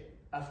chair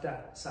after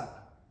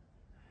supper,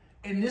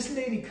 and this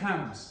lady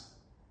comes.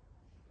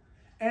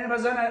 And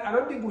Bazana, I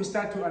don't think we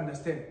start to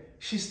understand.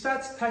 She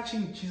starts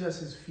touching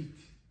Jesus' feet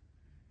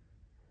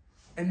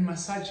and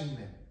massaging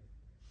them.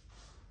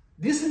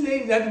 This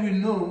lady that we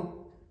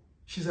know,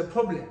 she's a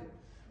problem.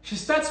 She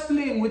starts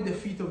playing with the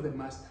feet of the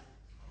master.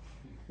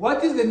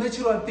 What is the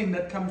natural thing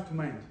that comes to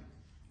mind?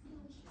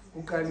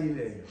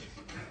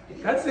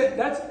 That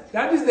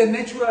is the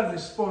natural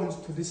response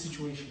to this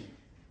situation.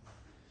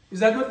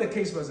 Is that not the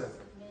case, Bazar?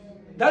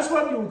 That's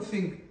what you would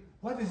think.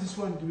 What is this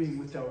one doing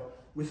with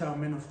our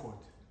men of God?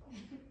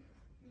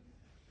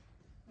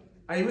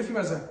 Are you with me,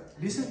 Bazar?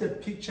 This is the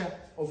picture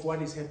of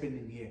what is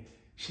happening here.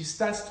 She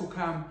starts to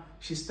come,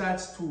 she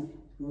starts to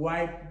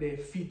wipe the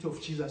feet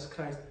of Jesus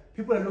Christ.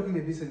 People are looking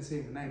at this and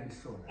saying,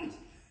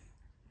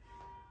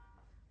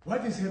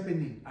 what is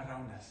happening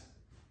around us?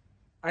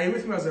 Are you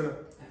with me, Bazar?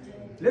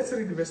 Let's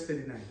read verse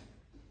 39.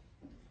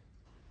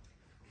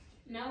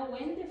 Now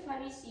when the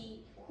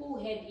Pharisee who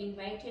had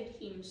invited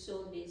him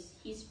saw this,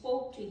 he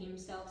spoke to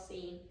himself,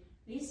 saying,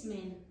 this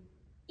man,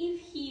 if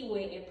he were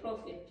a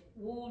prophet,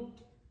 would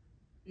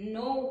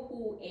know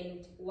who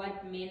and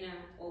what manner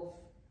of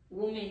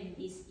woman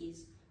this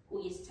is,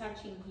 who is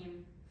touching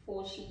him,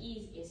 for she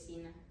is a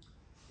sinner.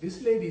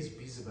 This lady is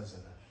busy,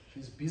 Bazala.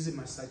 She's busy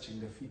massaging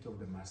the feet of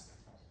the master.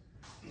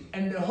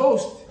 And the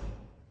host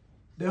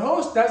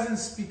doesn't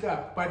speak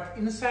up, but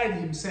inside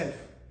himself,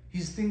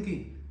 he's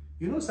thinking,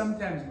 you know,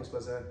 sometimes,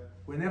 Bazala,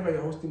 whenever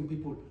you're hosting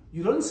people,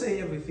 you don't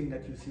say everything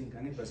that you think,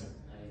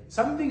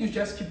 some things you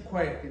just keep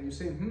quiet and you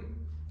say,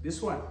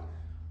 this one.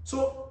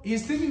 So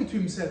he's thinking to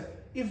himself,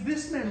 if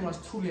this man was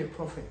truly a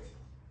prophet,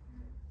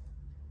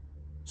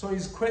 so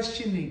he's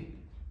questioning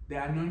the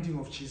anointing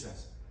of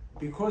Jesus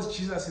because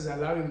Jesus is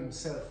allowing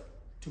himself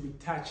to be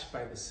touched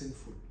by the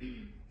sinful.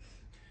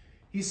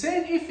 He's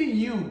saying if he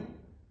knew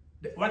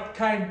what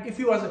kind, if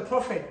he was a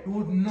prophet, he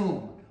would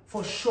know.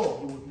 For sure,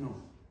 he would know.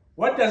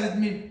 What does it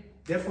mean?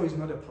 Therefore, he's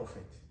not a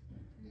prophet.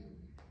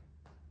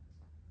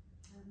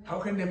 How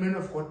can the man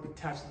of God be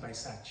touched by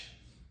such?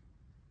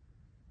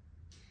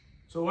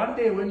 So one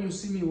day when you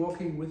see me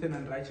walking with an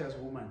unrighteous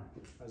woman,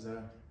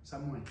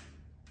 somewhere,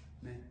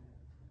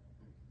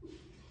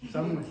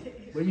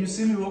 when you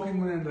see me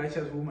walking with an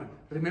unrighteous woman,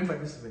 remember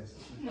this verse.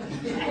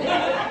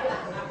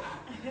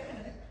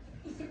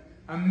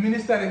 I'm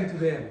ministering to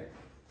them.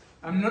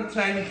 I'm not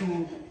trying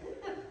to.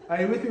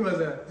 Are you with me,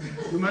 Master?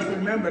 You must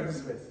remember this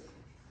verse.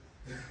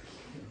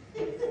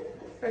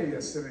 Hey, you're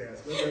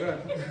serious.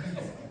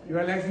 You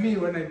are like me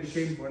when I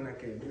became born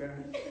again.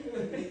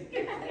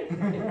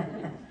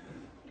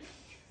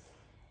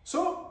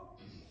 So,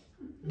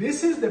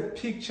 this is the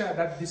picture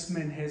that this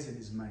man has in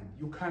his mind.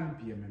 You can't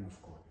be a man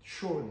of God.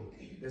 Surely,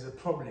 there's a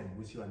problem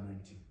with your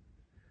anointing.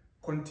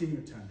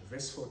 Continue, turn to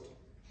verse 40.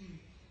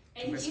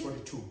 Verse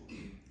 42.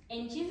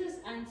 And Jesus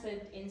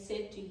answered and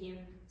said to him,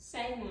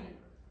 Simon,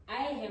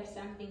 I have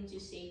something to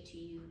say to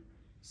you.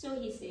 So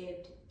he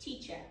said,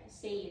 Teacher,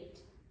 say it.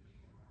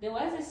 There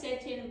was a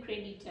certain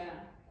creditor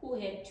who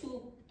had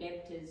 2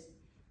 debtors.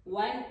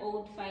 One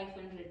owed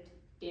 500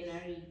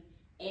 denarii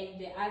and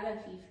the other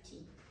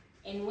 50.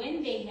 And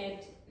when they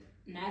had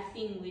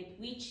nothing with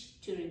which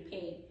to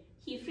repay,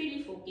 he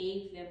freely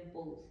forgave them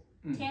both.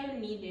 Tell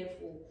me,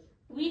 therefore,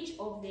 which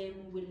of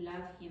them will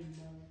love him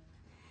more?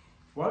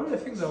 One of the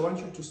things I want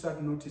you to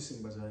start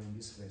noticing, Bazar, in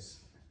this verse,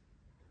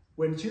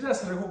 when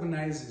Jesus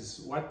recognizes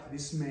what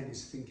this man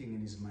is thinking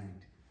in his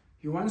mind,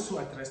 he wants to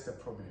address the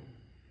problem.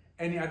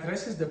 And he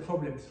addresses the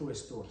problem through a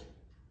story.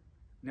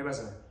 Never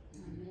so.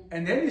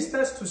 And then he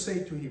starts to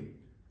say to him,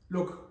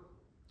 look,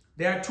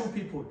 there are 2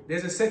 people.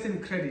 There's a certain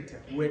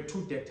creditor who had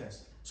 2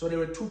 debtors. So there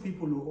were 2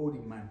 people who owed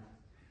him money.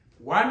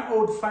 One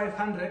owed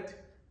 500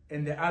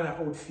 and the other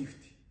owed 50.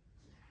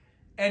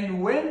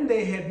 And when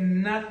they had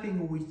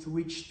nothing with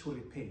which to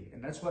repay,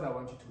 and that's what I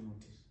want you to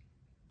notice,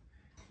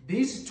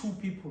 these 2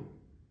 people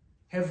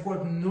have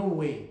got no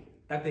way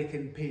that they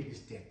can pay this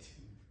debt.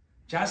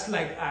 Just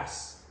like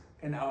us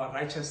and our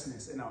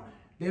righteousness.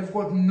 They've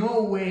got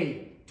no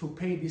way to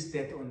pay this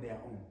debt on their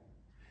own.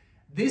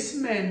 This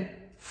man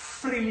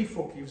freely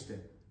forgives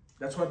them.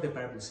 That's what the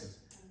Bible says.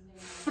 Amen.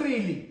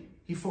 Freely,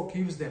 he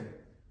forgives them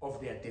of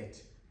their debt.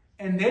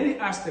 And then he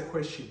asks the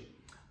question,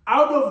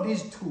 out of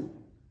these 2,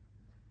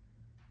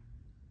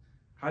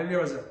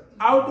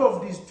 out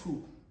of these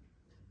 2,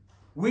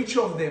 which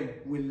of them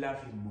will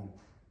love him more?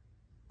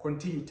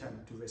 Continue to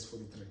verse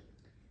 43.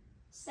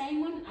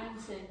 Simon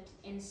answered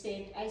and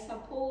said, I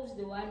suppose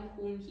the one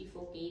whom he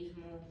forgave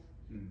more.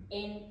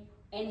 And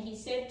And he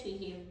said to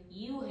him,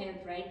 "You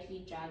have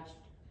rightly judged."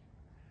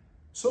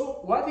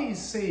 So what he is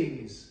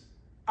saying is,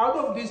 out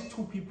of these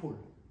two people,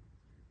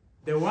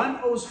 the one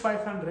owes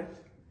 500,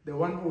 the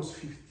one owes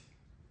 50.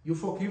 You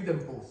forgive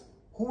them both.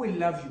 Who will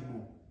love you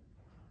more?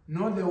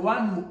 Not the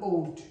one who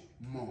owed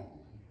more.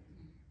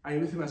 Are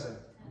you with me, myself?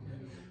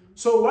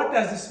 So what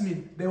does this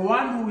mean? The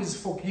one who is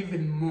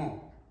forgiven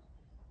more.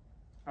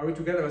 Are we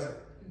together, myself?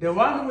 The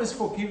one who is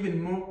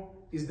forgiven more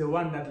is the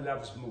one that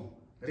loves more.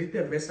 Read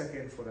the verse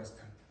again for us.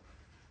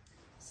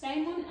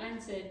 Simon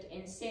answered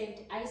and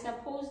said, "I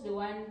suppose the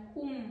one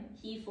whom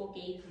he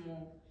forgave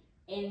more."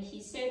 And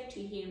he said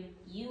to him,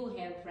 "You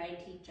have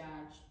rightly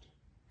judged."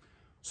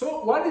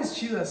 So what is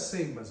Jesus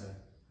saying, Bazar?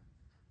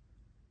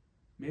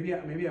 Maybe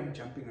I'm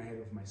jumping ahead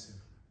of myself.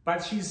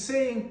 But she's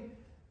saying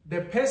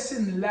the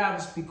person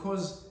loves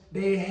because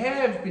they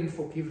have been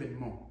forgiven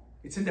more.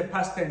 It's in the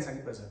past tense,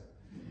 Bazar.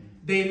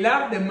 They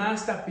love the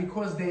master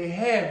because they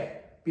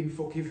have been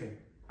forgiven.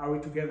 Are we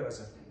together,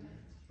 Bazar?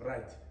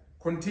 Right.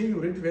 Continue,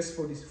 read verse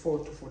 44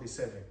 to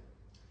 47.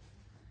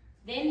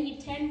 Then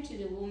he turned to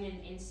the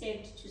woman and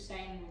said to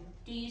Simon,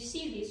 "Do you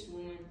see this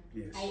woman?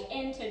 Yes. I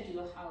entered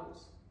your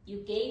house. You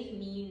gave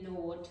me no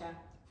water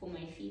for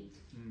my feet,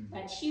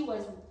 but she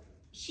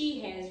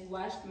has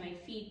washed my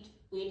feet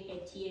with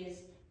her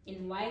tears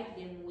and wiped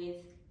them with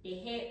the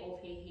hair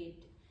of her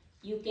head.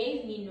 You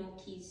gave me no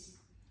kiss,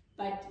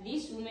 but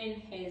this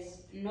woman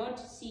has not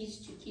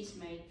ceased to kiss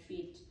my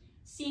feet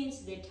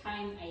since the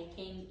time I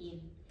came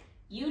in.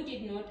 You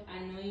did not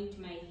anoint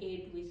my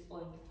head with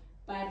oil,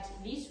 but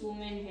this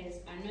woman has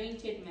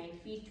anointed my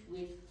feet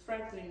with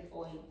fragrant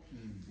oil.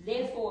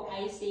 Therefore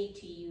I say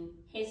to you,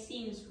 her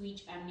sins,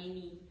 which are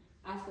many,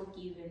 are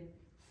forgiven,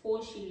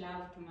 for she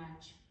loved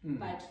much.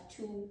 But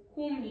to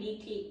whom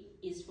little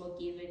is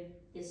forgiven,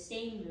 the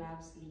same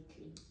loves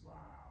little."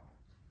 Wow.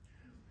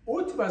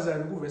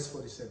 Verse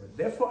 47.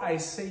 Therefore I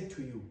say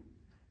to you,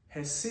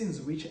 her sins,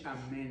 which are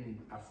many,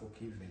 are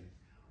forgiven,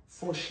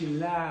 for she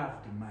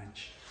loved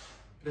much.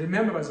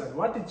 Remember, Bazar,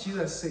 what did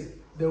Jesus say?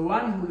 The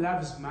one who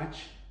loves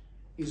much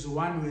is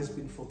one who has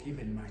been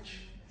forgiven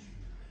much.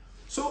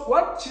 So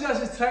what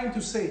Jesus is trying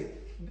to say,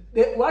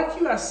 what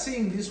you are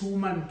seeing this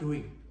woman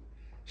doing,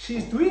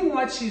 she's doing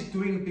what she's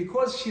doing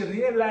because she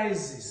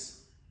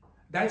realizes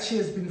that she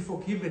has been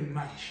forgiven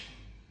much.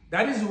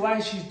 That is why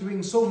she's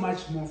doing so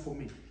much more for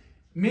me.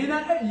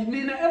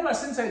 Nina, ever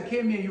since I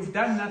came here, you've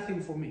done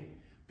nothing for me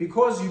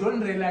because you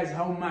don't realize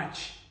how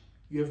much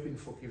you have been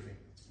forgiven.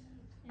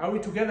 Are we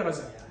together,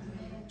 Bazar?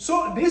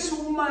 So this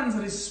woman's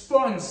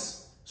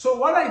response, so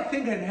what I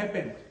think had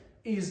happened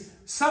is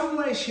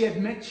somewhere she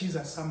had met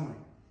Jesus somewhere.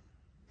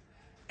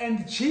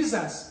 And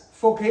Jesus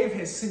forgave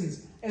her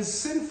sins, as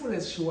sinful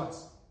as she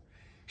was.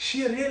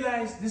 She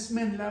realized this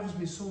man loves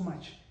me so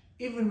much,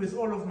 even with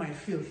all of my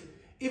filth,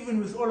 even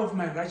with all of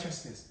my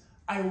righteousness.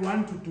 I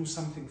want to do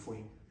something for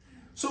him.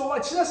 So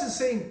what Jesus is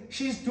saying,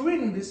 she's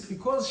doing this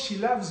because she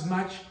loves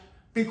much,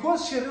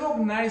 because she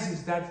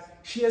recognizes that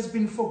she has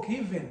been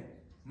forgiven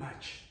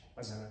much.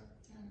 Bazana.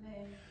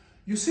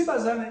 You see,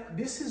 Bazana,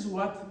 this is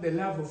what the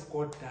love of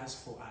God does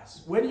for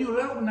us. When you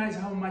recognize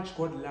how much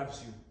God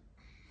loves you,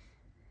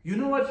 you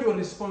know what your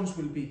response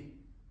will be?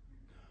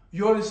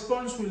 Your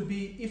response will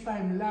be, if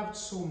I'm loved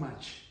so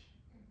much,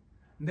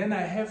 then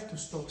I have to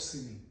stop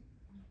sinning.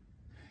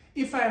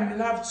 If I'm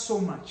loved so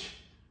much,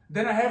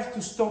 then I have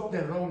to stop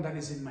the wrong that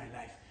is in my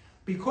life.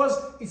 Because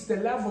it's the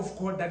love of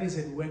God that is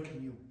at work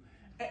in you.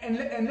 And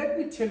let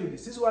me tell you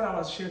this. This is what I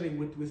was sharing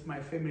with my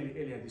family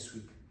earlier this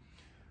week.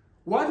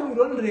 What we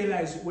don't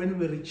realize when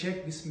we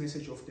reject this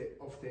message of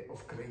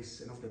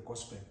grace and of the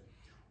gospel,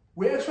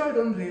 we actually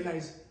don't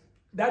realize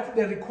that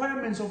the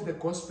requirements of the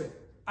gospel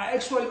are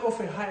actually of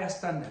a higher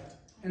standard.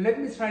 And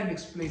let me try and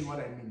explain what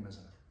I mean,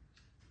 Mazana.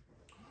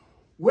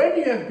 When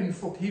you have been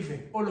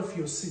forgiven all of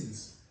your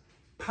sins,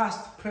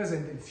 past,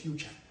 present, and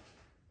future,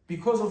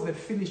 because of the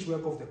finished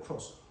work of the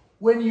cross,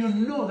 when you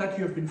know that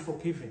you have been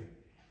forgiven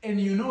and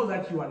you know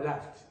that you are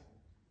loved,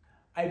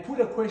 I put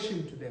a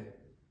question to them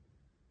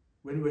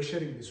when we were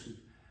sharing this week.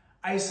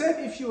 I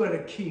said, if you were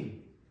a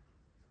king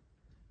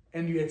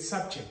and you had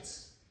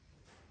subjects,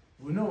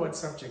 we know what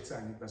subjects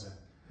are, Nipasa.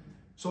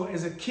 So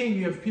as a king,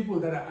 you have people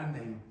that are under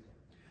you.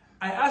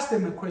 I asked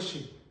them a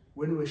question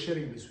when we were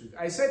sharing this week.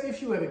 I said,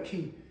 if you were a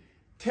king,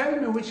 tell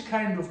me which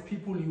kind of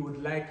people you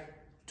would like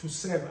to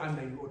serve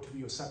under you or to be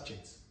your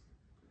subjects.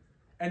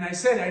 And I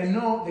said, I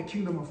know the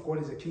kingdom of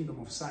God is a kingdom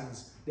of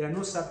sons. There are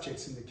no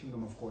subjects in the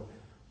kingdom of God.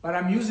 But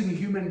I'm using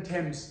human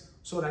terms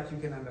so that you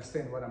can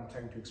understand what I'm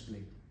trying to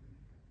explain.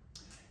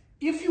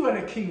 If you were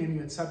a king and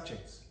you had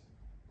subjects,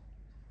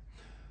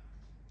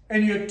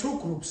 and you had two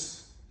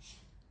groups,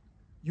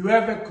 you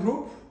have a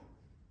group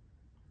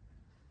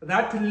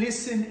that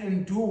listen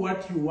and do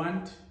what you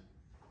want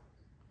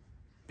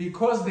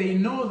because they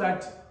know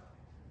that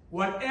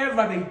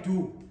whatever they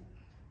do,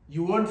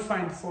 you won't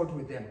find fault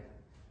with them.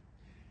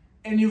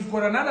 And you've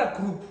got another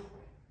group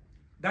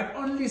that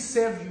only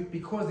serve you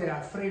because they are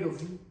afraid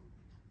of you,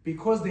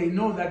 because they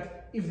know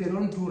that if they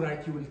don't do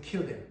right, you will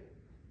kill them.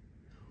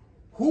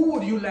 Who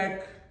would you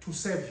like to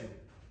serve you?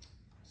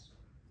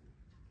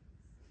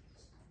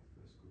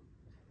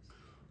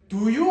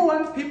 Do you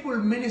want people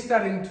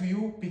ministering to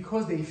you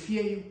because they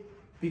fear you?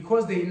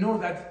 Because they know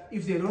that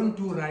if they don't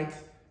do right,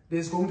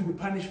 there's going to be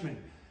punishment?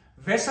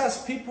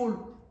 Versus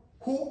people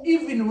who,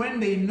 even when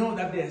they know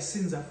that their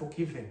sins are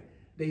forgiven,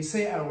 they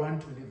say, I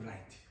want to live right.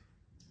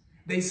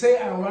 They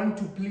say, I want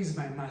to please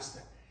my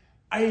master.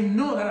 I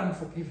know that I'm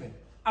forgiven.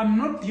 I'm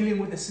not dealing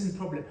with a sin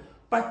problem.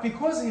 But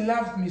because he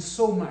loved me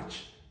so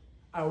much,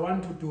 I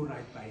want to do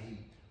right by him.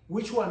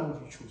 Which one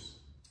would you choose?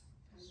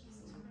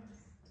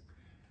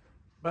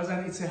 But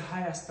then it's a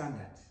higher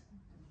standard.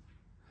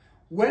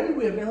 When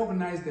we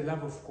recognize the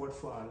love of God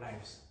for our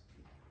lives,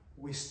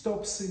 we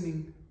stop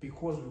sinning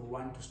because we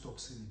want to stop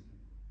sinning.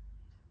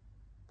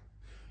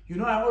 You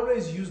know, I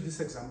always use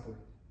this example.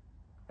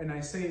 And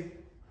I say,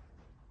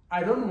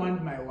 I don't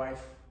want my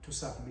wife to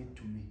submit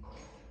to me.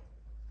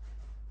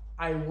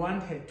 I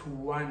want her to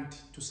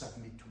want to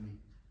submit to me.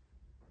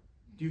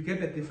 Do you get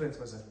the difference,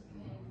 Pastor?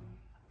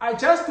 I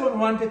just don't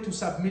want her to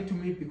submit to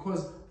me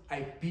because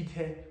I beat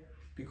her,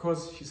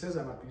 because she says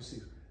I'm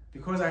abusive,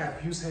 because I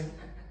abuse her.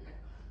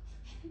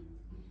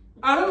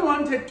 I don't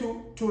want her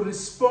to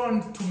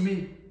respond to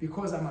me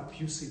because I'm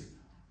abusive.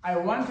 I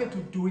want her to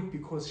do it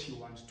because she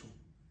wants to.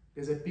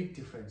 There's a big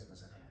difference,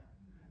 Pastor.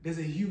 There's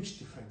a huge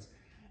difference.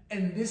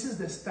 And this is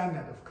the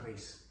standard of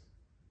grace,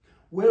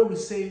 where we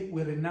say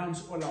we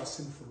renounce all our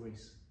sinful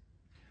ways,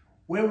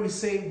 where we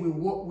say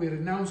we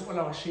renounce all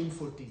our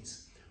shameful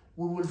deeds.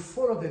 We will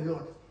follow the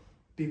Lord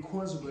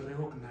because we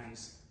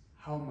recognize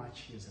how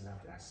much he has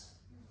loved us.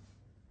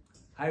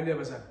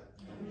 Hallelujah.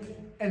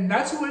 And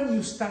that's when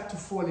you start to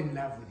fall in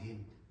love with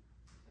him.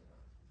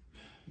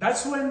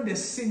 That's when the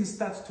sin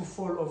starts to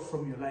fall off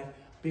from your life,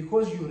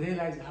 because you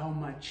realize how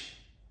much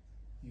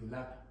you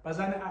love. But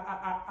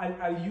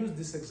I'll use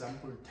this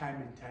example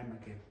time and time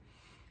again.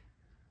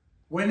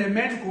 When a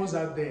man goes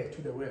out there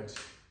to the world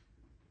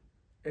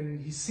and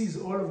he sees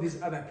all of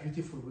these other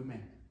beautiful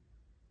women,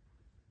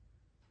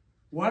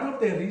 one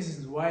of the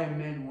reasons why a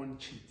man won't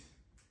cheat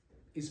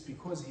is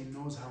because he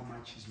knows how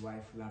much his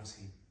wife loves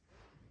him.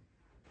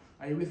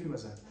 Are you with me,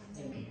 Pastor?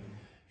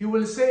 He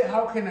will say,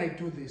 how can I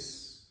do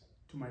this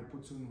to my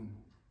Putsununu?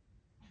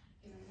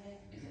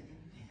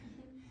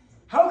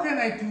 How can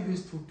I do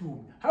this to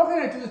Tum? How can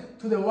I do this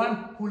to the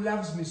one who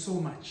loves me so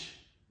much?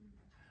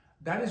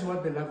 That is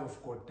what the love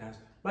of God does.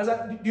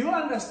 But do you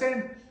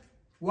understand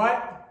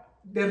why?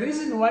 The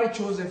reason why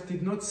Joseph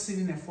did not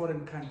sin in a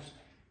foreign country,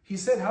 he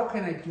said, how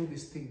can I do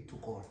this thing to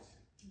God?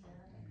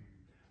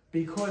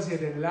 Because he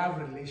had a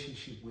love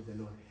relationship with the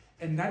Lord.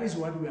 And that is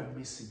what we are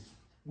missing.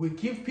 We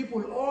give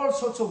people all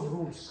sorts of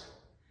rules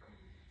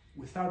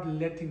without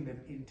letting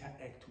them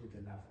interact with the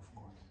love of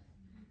God.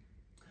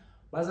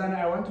 Bazana,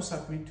 I want to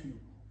submit to you,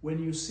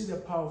 when you see the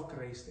power of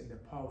grace and the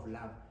power of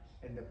love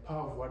and the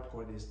power of what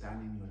God has done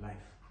in your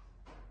life,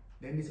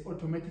 then it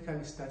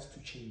automatically starts to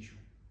change you.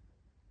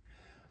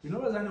 You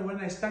know, Bazana, when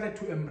I started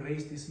to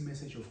embrace this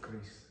message of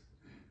grace,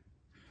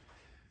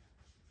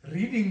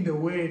 reading the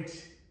word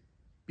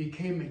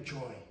became a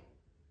joy.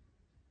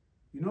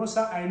 You know,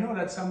 so I know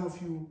that some of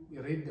you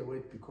read the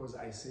word because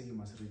I say you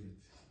must read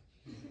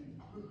it.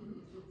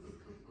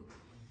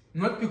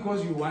 Not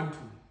because you want to.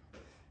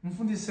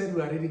 Mfundi said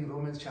we are reading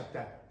Romans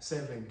chapter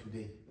 7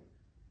 today.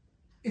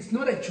 It's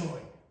not a joy.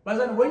 But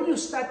then when you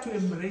start to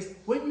embrace,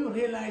 when you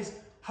realize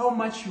how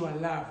much you are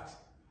loved,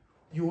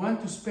 you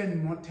want to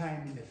spend more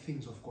time in the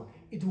things of God.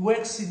 It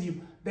works in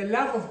you. The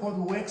love of God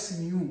works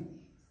in you.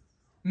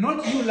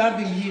 Not you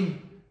loving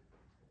him.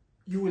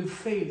 You will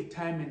fail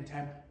time and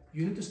time.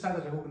 You need to start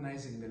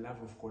recognizing the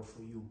love of God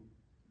for you.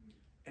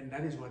 And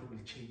that is what will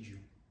change you.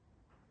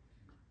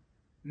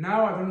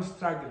 Now I don't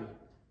struggle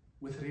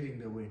with reading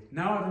the word.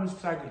 Now I don't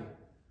struggle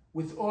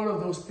with all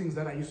of those things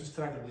that I used to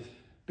struggle with,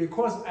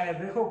 because I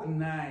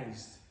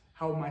recognized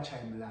how much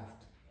I'm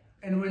loved.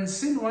 And when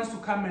sin wants to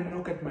come and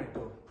knock at my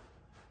door,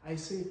 I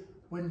say,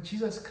 when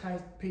Jesus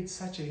Christ paid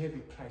such a heavy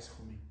price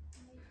for me,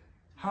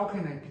 how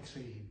can I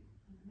betray him?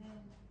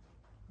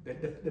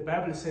 The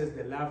Bible says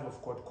the love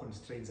of God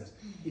constrains us.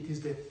 It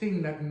is the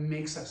thing that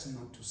makes us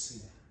not to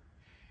sin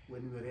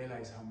when we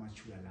realize how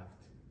much we are loved.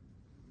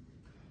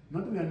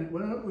 Not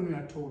when we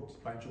are told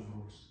a bunch of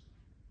rules.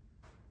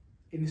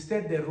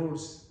 Instead, the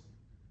rules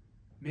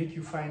make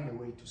you find a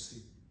way to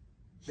sin.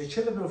 The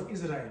children of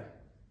Israel,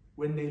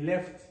 when they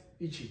left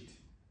Egypt,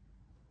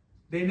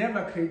 they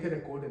never created a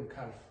golden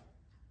calf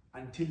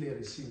until they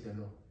received the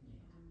law.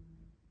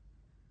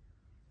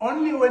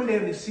 Only when they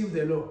received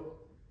the law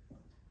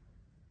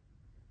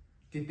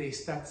did they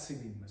start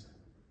sinning.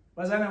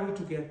 Bazana, are we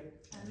together?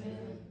 Amen.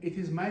 It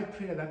is my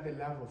prayer that the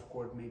love of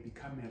God may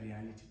become a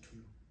reality to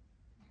you.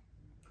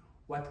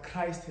 What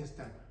Christ has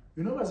done.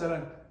 You know,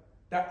 Bazana,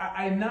 that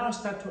I now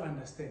start to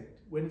understand,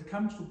 when it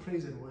comes to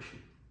praise and worship,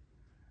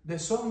 the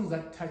songs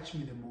that touch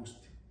me the most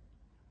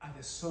are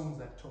the songs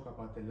that talk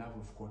about the love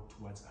of God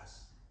towards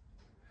us.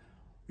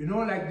 You know,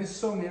 like this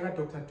song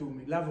Dr.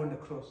 Tumi, Love on the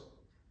Cross.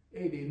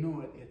 Hey, they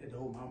know at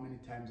home how many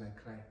times I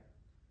cry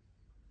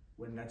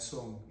when that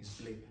song is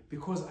played,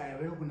 because I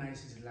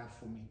recognize his love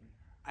for me.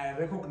 I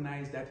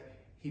recognize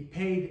that he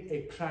paid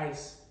a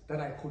price that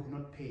I could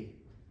not pay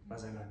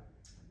Bazalwane.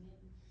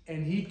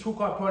 And he took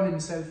upon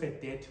himself a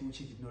debt which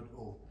he did not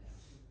owe.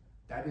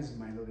 That is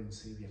my Lord and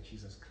Savior,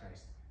 Jesus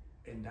Christ.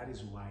 And that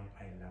is why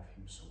I love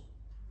him so.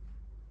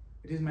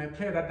 It is my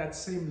prayer that that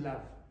same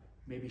love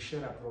may be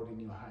shared abroad in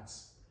your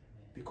hearts.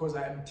 Because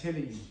I am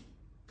telling you,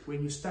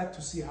 when you start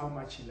to see how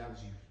much he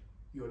loves you,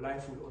 your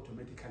life will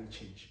automatically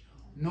change.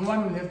 No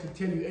one will have to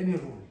tell you any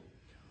rule.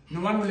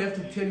 No one will have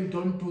to tell you,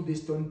 don't do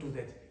this, don't do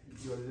that.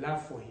 Your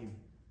love for him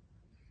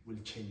will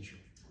change you.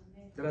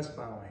 Let us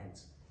bow our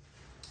heads.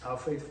 Our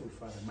faithful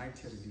Father,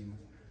 mighty Redeemer,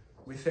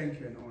 we thank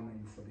you and honor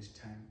you for this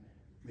time.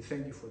 We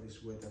thank you for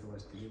this word that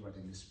was delivered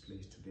in this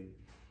place today.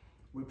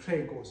 We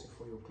pray, God,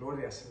 for your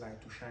glorious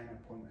light to shine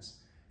upon us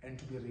and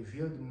to be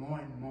revealed more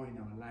and more in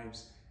our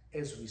lives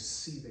as we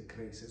see the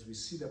grace, as we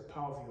see the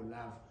power of your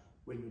love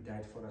when you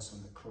died for us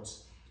on the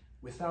cross.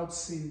 Without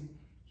sin,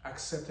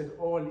 accepted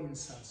all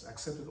insults,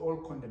 accepted all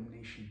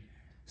condemnation,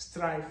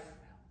 strife,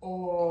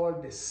 all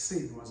the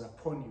sin was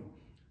upon you.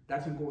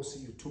 That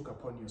you took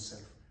upon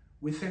yourself.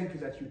 We thank you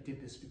that you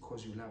did this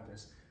because you loved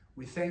us.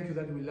 We thank you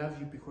that we love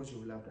you because you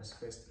loved us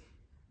first.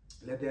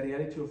 Let the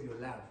reality of your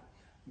love,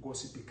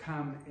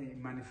 become a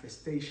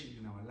manifestation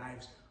in our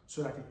lives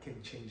so that it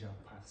can change our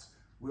paths.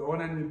 We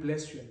honor and we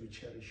bless you and we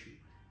cherish you.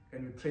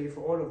 And we pray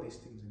for all of these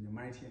things in the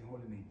mighty and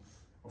holy name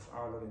of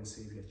our Lord and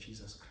Savior,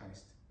 Jesus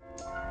Christ.